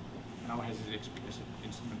now has his explicit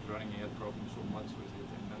instrument running. He had problems for months with it,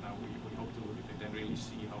 and now we hope to look at it and really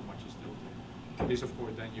see how much is still there. This, of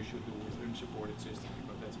course, then you should do with unsupported systems,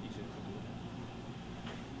 because that's easier to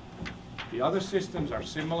do. The other systems are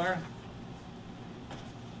similar.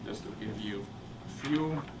 Just to give you a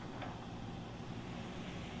few.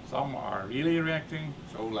 Some are really reacting,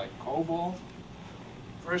 so like cobalt.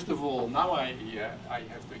 First of all, now I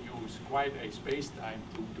have to use quite a space-time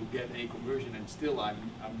to get a conversion, and still I'm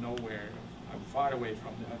nowhere, I'm far away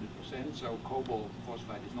from the 100%, so cobalt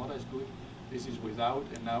phosphide is not as good. This is without,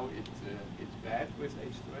 and now it's bad with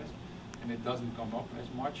H2S, and it doesn't come up as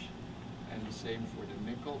much. And the same for the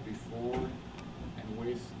nickel before and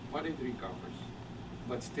with, but it recovers.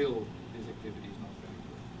 But still, this activity is not very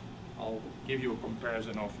good. I'll give you a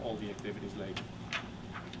comparison of all the activities later.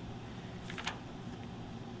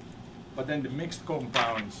 But then the mixed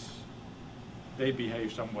compounds, they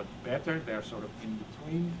behave somewhat better. They're sort of in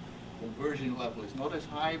between. Conversion level is not as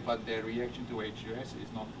high, but their reaction to H2S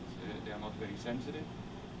is not, they are not very sensitive.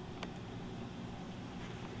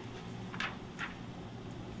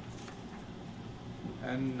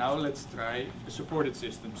 And now let's try a supported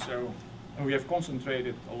system. So we have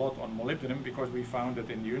concentrated a lot on molybdenum because we found that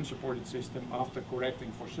in the unsupported system, after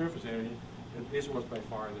correcting for surface area, that this was by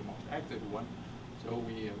far the most active one. So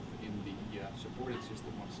we have in the supported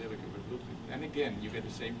system on silica, we've looked at it. And again, you get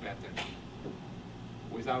the same pattern.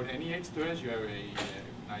 Without any H2S, you have a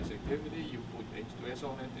nice activity. You put H2S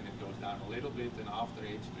on it, and it goes down a little bit. And after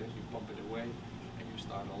H2S, you pump it away, and you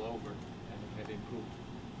start all over, and it has improved.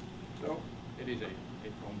 So it is a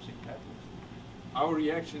promising catalyst. Our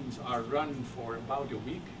reactions are run for about a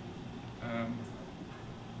week.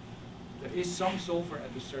 There is some sulfur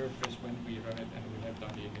at the surface when we run it, and we have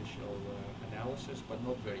done the initial analysis, but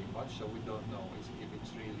not very much, so we don't know if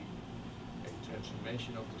it's really a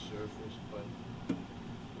transformation of the surface, but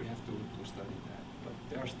we have to study that. But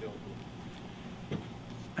they are still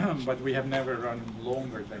good. But we have never run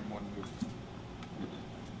longer than 1 week.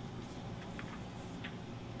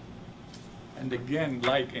 And again,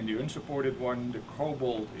 like in the unsupported one, the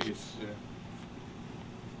cobalt is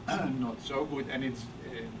not so good, and it's,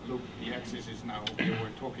 look, the axis is now, we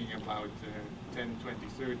were talking about 10, 20,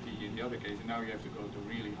 30 in the other case, and now you have to go to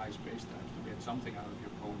really high space times to get something out of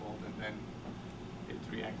your cobalt, and then it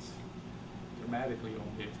reacts dramatically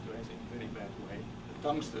on the H2S in a very bad way. The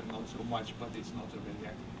tungsten, not so much, but it's not so very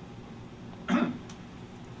active.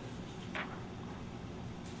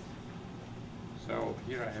 So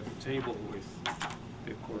here I have a table with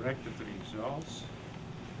the corrected results.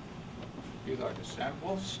 These are the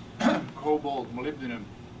samples. Cobalt, molybdenum,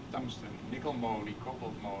 tungsten, nickel moly,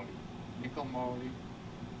 cobalt moly, nickel moly.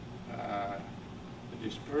 The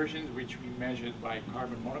dispersions, which we measured by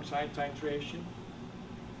carbon monoxide titration.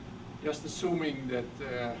 Just assuming that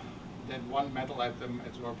that one metal atom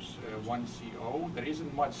absorbs 1 CO. There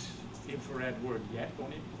isn't much infrared work yet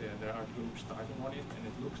on it. There are groups starting on it, and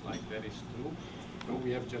it looks like that is true. So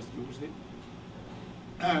we have just used it.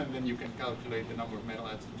 And then you can calculate the number of metal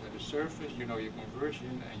atoms at the surface. You know your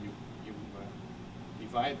conversion, and you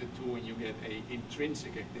divide the two, and you get a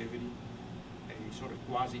intrinsic activity, a sort of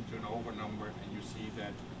quasi-turnover number, and you see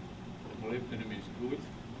that the molybdenum is good.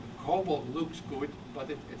 The cobalt looks good, but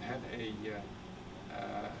it had a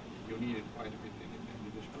you needed quite a bit in it, and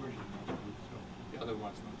the dispersion not good. So the other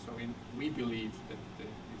one's not. So we believe that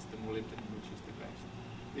it's the molybdenum which is the best.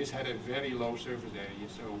 This had a very low surface area,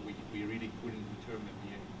 so we really couldn't determine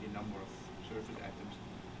the number of surface atoms,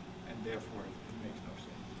 and therefore it makes no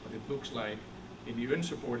sense. But it looks like in the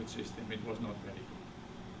unsupported system it was not very good.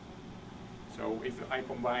 So if I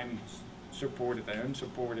combine supported and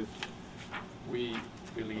unsupported, we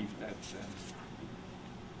believe that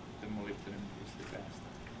the molybdenum is the best.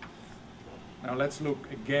 Now let's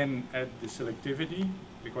look again at the selectivity,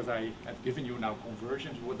 because I have given you now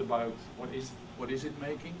conversions. What about, what is it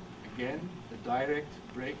making? Again, the direct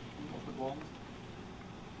breaking of the bond,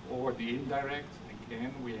 or the indirect.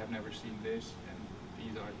 Again, we have never seen this, and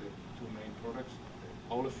these are the two main products,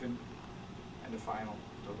 the olefin and the final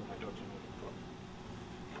total hydrogenated product.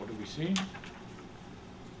 What do we see?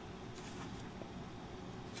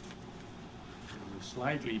 A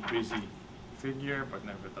slightly busy figure, but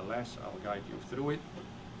nevertheless, I'll guide you through it.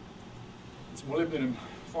 It's molybdenum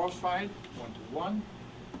phosphide, 1:1.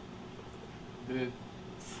 The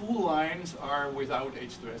full lines are without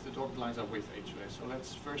H2S, the dotted lines are with H2S. So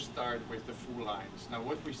let's first start with the full lines. Now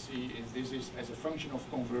what we see is this is as a function of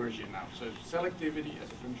conversion now. So selectivity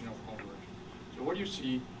as a function of conversion. So what you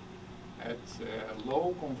see at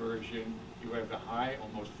low conversion, you have a high,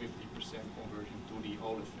 almost 50% conversion to the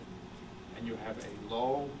olefin. And you have a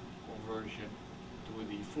low conversion to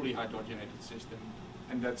the fully hydrogenated system.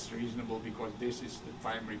 And that's reasonable because this is the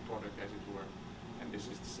primary product, as it were, and this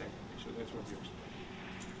is the secondary. So that's what you expect.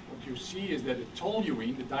 What you see is that the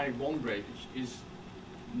toluene, the direct bond breakage, is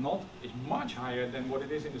much higher than what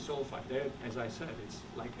it is in the sulfide. There, as I said, it's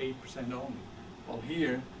like 8% only. While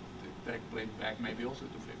here, the backplate back maybe also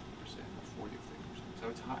to 50% or 40 or 50%. So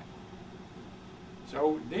it's high.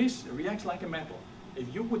 So this reacts like a metal.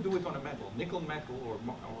 If you would do it on a metal, nickel metal or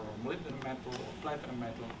molybdenum metal or platinum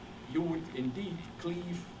metal, you would indeed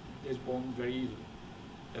cleave this bond very easily.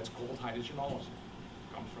 That's called hydrogenolysis.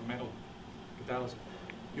 It comes from metal catalysis.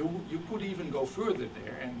 You could even go further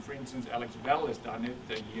there, and for instance, Alex Bell has done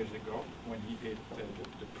it years ago when he did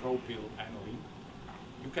the propyl aniline.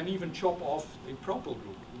 You can even chop off the propyl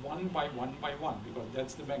group one by one, because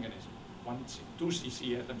that's the mechanism. 2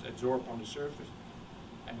 CC atoms adsorb on the surface,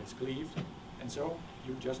 and it's cleaved, and so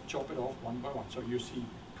you just chop it off one by one. So you see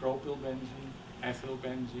propyl benzene, ethyl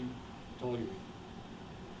benzene, toluene.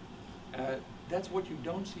 That's what you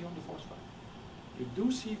don't see on the phosphide. You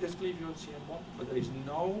do see this cleavage on CN1, but there is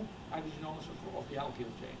no hydrogenolysis of the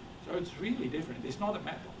alkyl chain. So it's really different. It's not a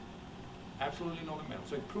metal. Absolutely not a metal.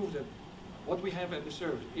 So it proves that what we have at the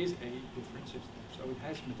surface is a different system. So it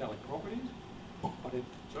has metallic properties, but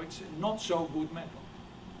it's not so good metal.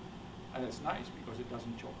 And it's nice because it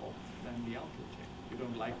doesn't chop off then the alkyl chain. You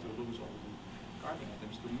don't like to lose all the carbon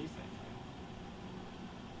atoms to methane.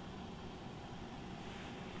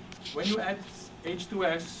 When you add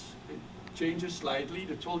H2S, it changes slightly,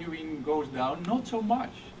 the toluene goes down, not so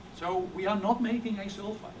much. So we are not making a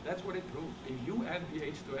sulfide. That's what it proves. If you add the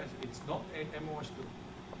H2S, it's not a MOS2.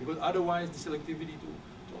 Because otherwise the selectivity to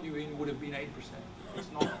toluene would have been 8%. It's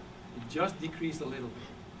not. It just decreased a little bit.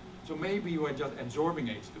 So maybe you are just absorbing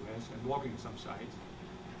H2S and blocking some sites.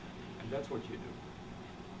 And that's what you do.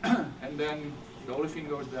 And then the olefin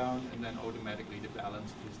goes down, and then automatically the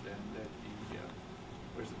balance is then that the,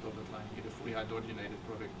 where's the dotted line here, the fully hydrogenated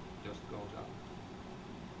product just goes up.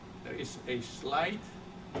 There is a slight,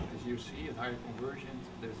 as you see at higher conversions,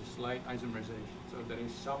 there's a slight isomerization. So there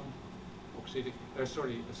is some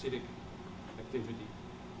acidic activity.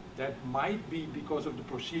 That might be because of the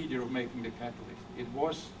procedure of making the catalyst. It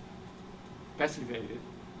was passivated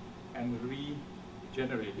and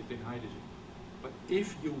regenerated in hydrogen. But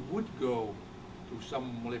if you would go to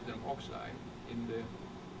some molybdenum oxide in the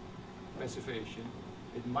passivation,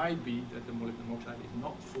 it might be that the molybdenum oxide is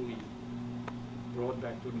not fully brought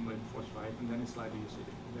back to the molybdenum phosphide, and then it's slightly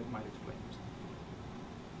acidic. That might explain this.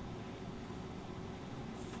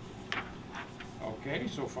 Okay,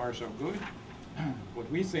 so far so good. What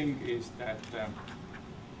we think is that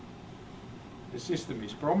the system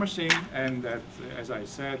is promising, and that, as I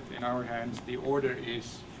said, in our hands, the order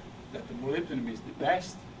is that the molybdenum is the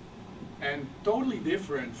best, and totally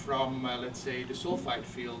different from, let's say, the sulfide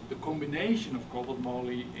field. The combination of cobalt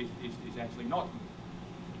moly is actually not.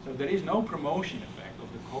 So there is no promotion effect of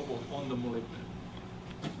the cobalt on the molybdenum.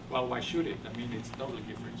 Well, why should it? I mean, it's a totally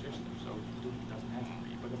different system, so it doesn't have to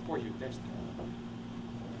be. But of course, you test it.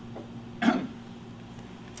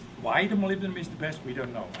 Why the molybdenum is the best, we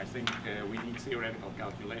don't know. I think we need theoretical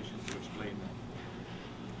calculations to explain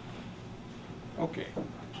that. Okay.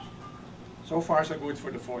 So far so good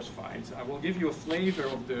for the phosphides. I will give you a flavor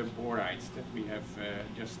of the borides that we have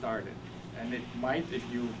just started. And it might, if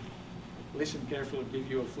you listen carefully, give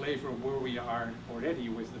you a flavor of where we are already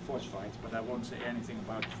with the phosphides, but I won't say anything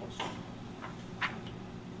about the phosphides.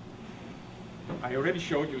 I already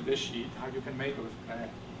showed you this sheet, how you can make a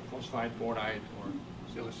phosphide boride or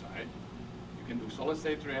silicide. You can do solid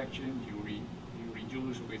state reaction, you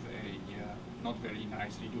reduce with a not very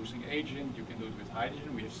nice reducing agent, you can do it with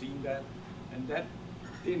hydrogen, we have seen that, and that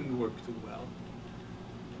didn't work too well.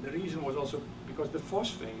 The reason was also because the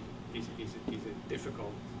phosphate is a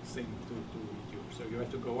difficult thing to reduce. So you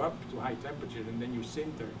have to go up to high temperature and then you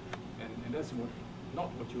sinter, and that's not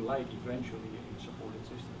what you like eventually in supported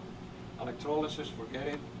systems. Electrolysis, forget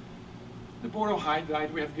it. The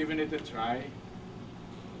borohydride, we have given it a try.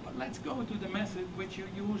 But let's go to the method which you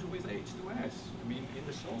use with H2S. I mean, in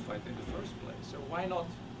the sulfite in the first place. So why not,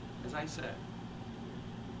 as I said?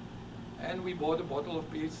 And we bought a bottle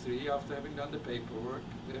of pH3 after having done the paperwork.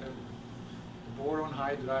 The boron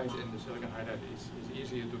hydride and the silicon hydride is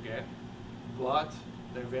easier to get, but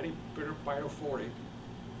they're very pyrophoric,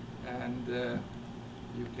 and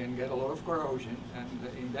you can get a lot of corrosion. And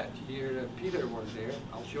in that year, Peter was there.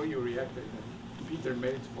 I'll show you a reactor that Peter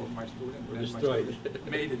made for my student, and my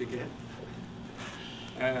student made it again.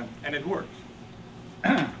 And it works.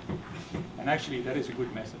 And actually, that is a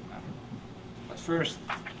good method now. But first,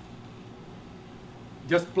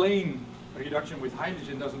 just plain reduction with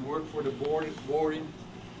hydrogen doesn't work for the boring,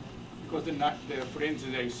 because for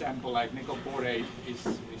instance, a sample like nickel borate is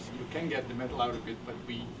you can get the metal out of it, but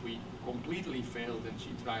we completely failed, and she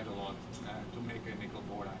tried a lot to make a nickel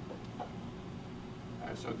borate.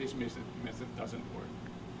 So this method doesn't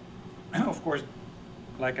work. Of course,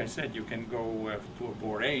 like I said, you can go to a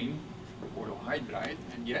borane, borohydride,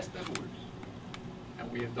 and yes, that works.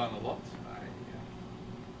 And we have done a lot.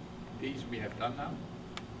 These we have done now.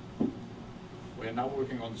 We are now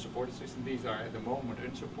working on the supported system. These are at the moment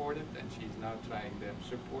unsupported, and she's now trying them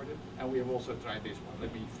supported. And we have also tried this one.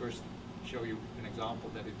 Let me first show you an example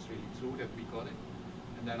that it's really true that we got it,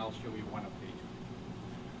 and then I'll show you one of these.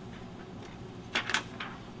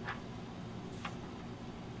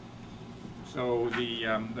 So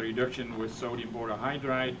the reduction with sodium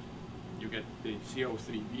borohydride, you get the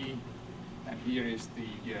CO3b, and here is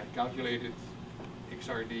the calculated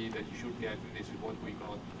XRD that you should get, and this is what we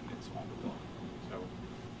got, and it's on the top. So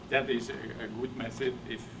that is a good method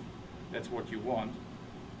if that's what you want.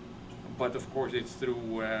 But of course it's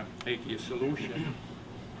through aqueous solution,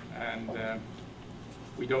 and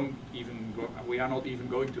we are not even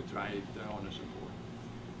going to try it on a support.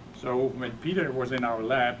 So when Peter was in our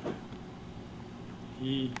lab,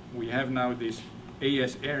 we have now this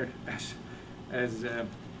ASR, as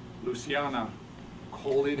Luciana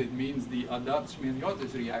called it. It means the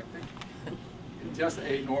Adat-Smirniotis reactor. It's just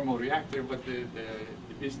a normal reactor, but the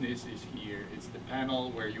business is here. It's the panel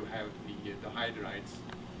where you have the hydrides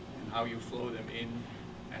and how you flow them in.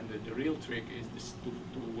 And the real trick is this to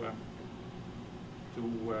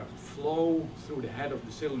flow through the head of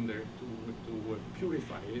the cylinder to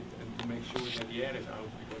purify it and to make sure that the air is out,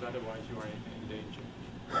 because otherwise you are in danger.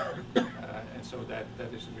 And so that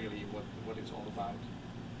is really what it's all about.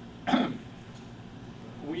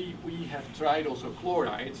 We have tried also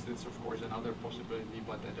chlorides. That's of course another possibility,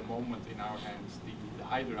 but at the moment in our hands the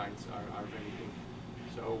hydrides are very good.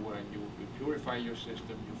 So you purify your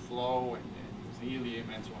system, you flow and use helium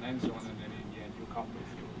and so on, and then in the end you come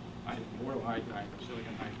with your either borohydride or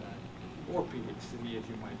silicon hydride or pH3, as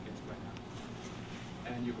you might guess by now.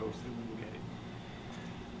 And you go through and you get it.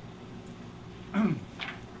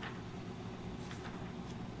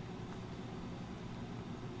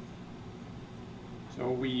 So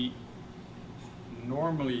we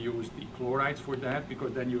normally use the chlorides for that,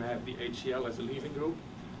 because then you have the HCl as a leaving group,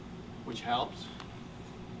 which helps.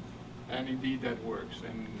 And indeed that works.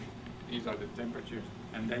 And these are the temperatures.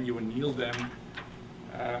 And then you anneal them.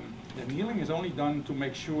 The annealing is only done to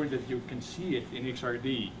make sure that you can see it in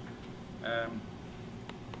XRD.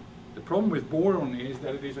 The problem with boron is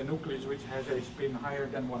that it is a nucleus which has a spin higher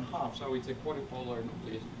than 1/2, so it's a quadrupolar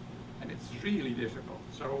nucleus, and it's really difficult.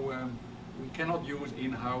 So we cannot use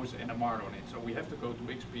in-house NMR on it, so we have to go to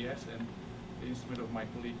XPS, and the instrument of my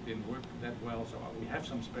colleague didn't work that well, so we have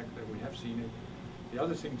some spectra, we have seen it. The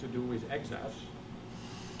other thing to do is EXAFS.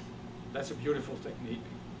 That's a beautiful technique,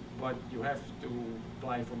 but you have to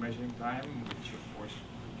apply for measuring time, which of course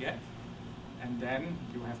you get, and then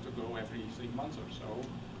you have to go every 3 months or so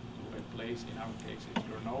to a place, in our case it's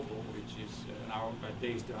Grenoble, which is a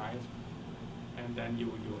day's drive, and then you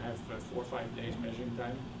have 4 or 5 days measuring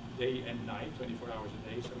time, day and night, 24 hours a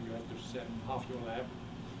day, so you have to send half your lab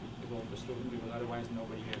to go to the student, because otherwise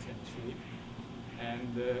nobody gets any sleep.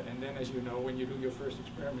 And then, as you know, when you do your first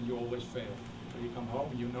experiment, you always fail. So you come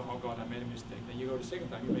home, you know, oh God, I made a mistake. Then you go the second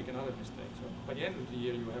time, you make another mistake. So by the end of the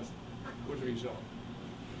year, you have good result.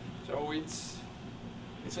 So it's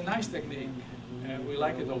a nice technique, and we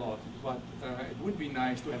like it a lot. But it would be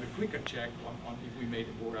nice to have a quicker check on if we made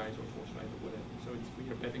a boride or phosphide or whatever. So we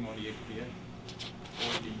are betting on the XPS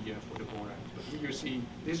for the borides. But you see,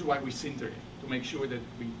 this is why we sinter it, to make sure that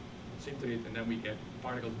we sinter it and then we get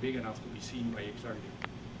particles big enough to be seen by XRD.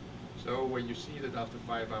 So when you see that after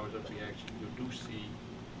 5 hours of reaction, you do see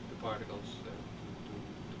the particles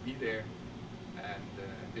to be there, and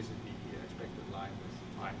this is the expected line with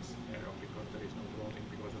fines arrow, because there is no clothing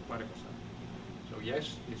because of particle size. So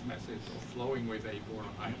yes, this method of flowing with a boron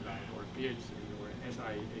iodide or a pH 3 or an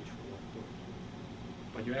SiH4 works,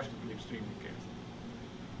 but you have to be extremely careful.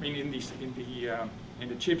 I mean, in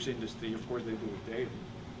the chips industry, of course, they do it daily,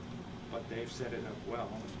 but they've set it up well.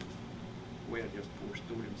 We're just poor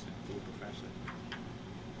students and poor professors.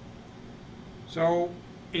 So,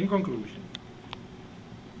 in conclusion,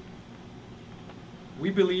 we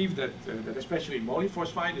believe that especially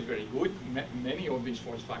molyphosphide is very good. Many of these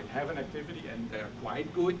phosphides have an activity and they're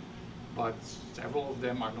quite good, but several of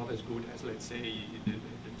them are not as good as, let's say,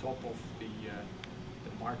 the top of the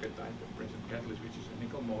market type of present catalyst, which is a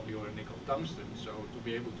nickel moly or a nickel tungsten. So to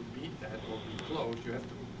be able to beat that or be close, you have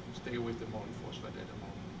to stay with the molyphosphide at the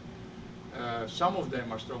moment. Some of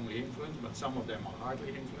them are strongly influenced, but some of them are hardly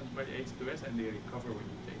influenced by the H2S, and they recover when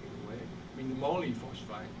you take it away. I mean, the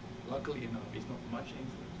molyphosphide, luckily enough, is not much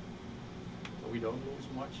influenced, so we don't lose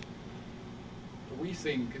much. So we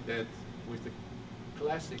think that with the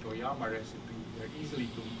classic Oyama recipe, they're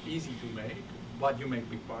easy to make, but you make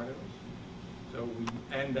big particles. So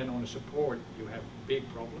and then on a support, you have big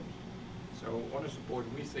problems. So on a support,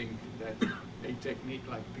 we think that a technique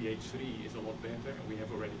like pH 3 is a lot better, and we have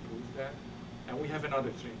already proved that. And we have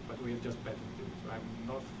another trick, but we have just patented it, so I'm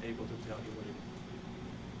not able to tell you what it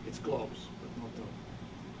is. It's close, but not total.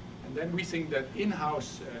 And then we think that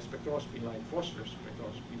in-house spectroscopy, like phosphorus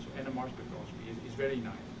spectroscopy, so NMR spectroscopy, is very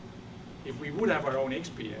nice. If we would have our own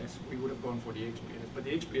XPS, we would have gone for the XPS, but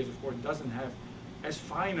the XPS, of course, doesn't have as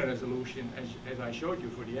fine a resolution as I showed you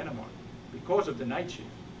for the NMR, because of the night shift.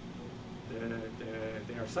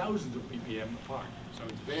 There are thousands of ppm apart, so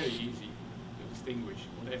it's very easy to distinguish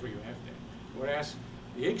whatever you have there. Whereas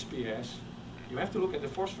the XPS, you have to look at the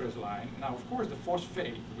phosphorus line. Now, of course, the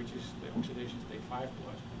phosphate, which is the oxidation state 5+,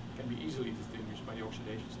 can be easily distinguished by the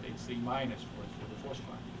oxidation state 3- for the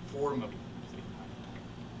phosphide, formally 3-.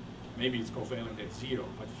 Maybe it's covalent at 0,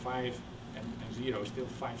 but 5 and 0 is still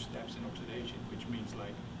 5 steps in oxidation, which means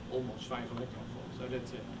like almost 5 electron volts. So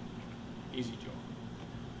that's an easy job.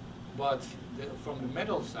 But from the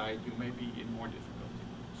metal side, you may be in more difficulty.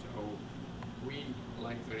 So we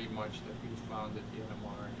like very much that we found that the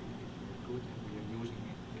NMR is very good, and we are using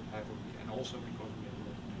it heavily, and also because we have a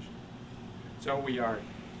lot of mission. So we are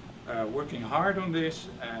working hard on this,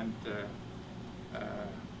 and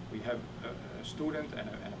we have a student and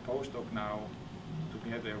a postdoc now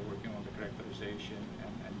together working on the characterization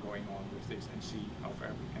and going on with this and see how far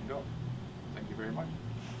we can go. Thank you very much.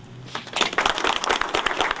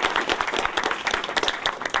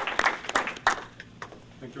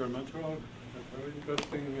 Thank you very much, Roel. A very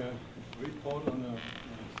interesting report on a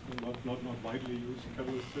not widely used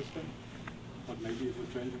catalyst system, but maybe it will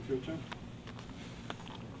change in the future.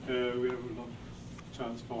 We have a lot of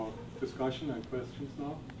chance for discussion and questions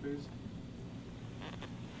now, please.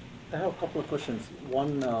 I have a couple of questions.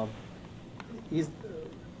 One,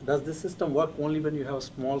 does this system work only when you have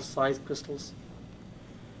small size crystals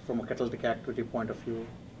from a catalytic activity point of view?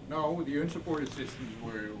 No, the unsupported systems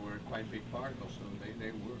were quite big particles, so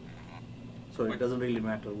they work. So it doesn't really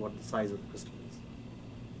matter what the size of the crystal is?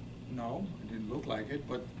 No, it didn't look like it,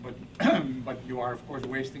 but but you are, of course,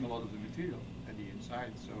 wasting a lot of the material at the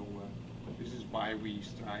inside, so this is why we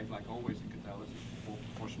strive, like always in catalysis,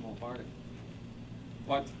 for small particles.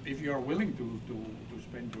 But if you are willing to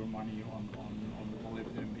spend your money on the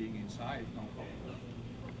molybdenum being inside, no problem.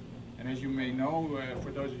 And as you may know,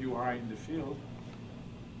 for those of you who are in the field,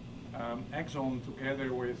 Exxon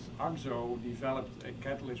together with Axo developed a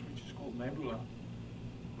catalyst which is called Nebula,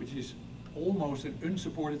 which is almost an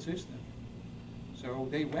unsupported system. So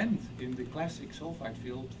they went in the classic sulfide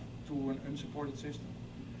field to an unsupported system.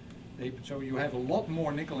 So you have a lot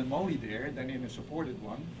more nickel and moly there than in a supported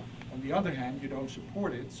one. On the other hand, you don't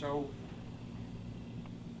support it, so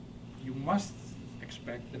you must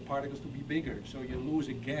expect the particles to be bigger. So you lose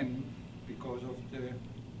again because of the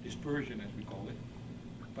dispersion, as we call it.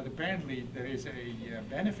 But apparently there is a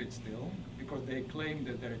benefit still, because they claim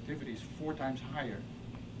that their activity is 4 times higher.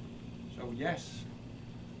 So yes,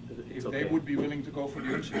 if they would be willing to go for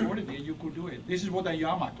the unsupported, you could do it. This is what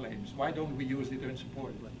Oyama claims. Why don't we use it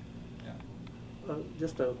unsupported? Yeah.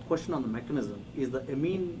 Just a question on the mechanism. Is the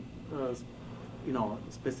amine,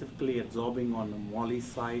 specifically absorbing on the moly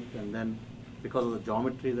side, and then because of the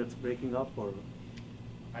geometry that's breaking up, or?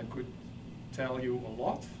 I could tell you a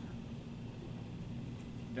lot.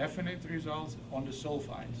 Definite results on the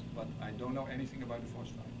sulfides, but I don't know anything about the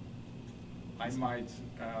phosphide. I might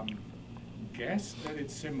guess that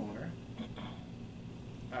it's similar.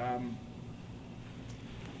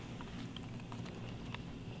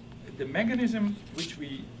 The mechanism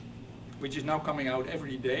which is now coming out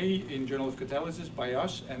every day in Journal of Catalysis by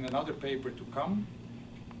us and another paper to come,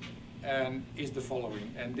 is the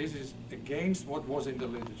following, and this is against what was in the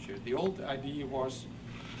literature. The old idea was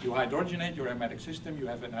you hydrogenate your aromatic system, you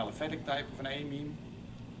have an aliphatic type of an amine,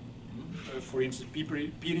 for instance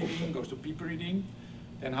pyridine goes to piperidine,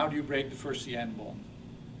 then how do you break the first CN bond?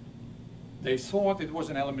 They thought it was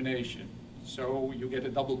an elimination, so you get a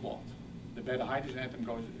double bond. The beta hydrogen atom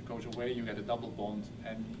goes away, you get a double bond,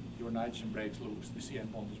 and your nitrogen breaks loose, the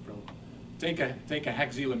CN bond is broken. Take a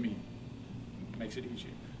hexylamine, makes it easier.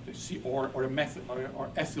 Or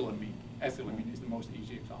ethylamine. Ethylamine is the most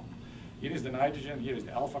easy example. Here is the nitrogen, here is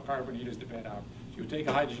the alpha carbon, here is the beta. So you take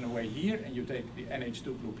a hydrogen away here, and you take the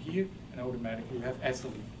NH2 group here, and automatically you have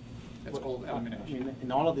ethylene. That's called elimination.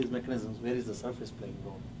 In all of these mechanisms, where is the surface playing a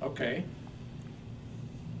role? Okay.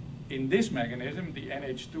 In this mechanism, the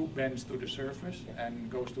NH2 bends to the surface and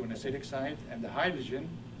goes to an acidic site, and the hydrogen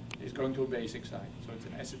is going to a basic site. So it's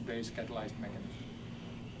an acid-base catalyzed mechanism.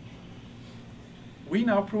 We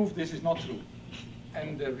now prove this is not true.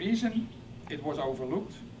 And the reason it was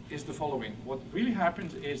overlooked is the following. What really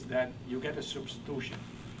happens is that you get a substitution.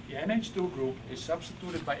 The NH2 group is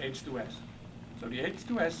substituted by H2S. So the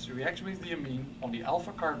H2S reacts with the amine on the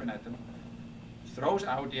alpha carbon atom, throws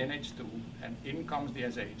out the NH2, and in comes the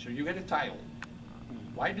SH. So you get a tile.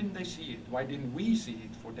 Why didn't they see it? Why didn't we see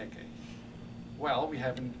it for decades? Well,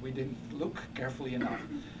 we didn't look carefully enough.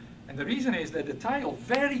 And the reason is that the tile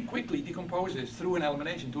very quickly decomposes through an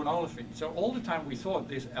elimination to an olefin. So all the time we thought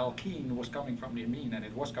this alkene was coming from the amine, and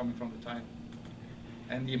it was coming from the tile.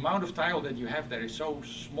 And the amount of tile that you have there is so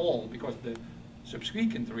small because the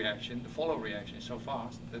subsequent reaction, the follow reaction, is so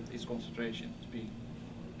fast that its concentration is being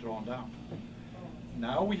drawn down.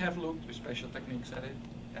 Now we have looked with special techniques at it,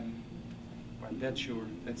 and well, that's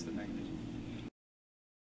the mechanism.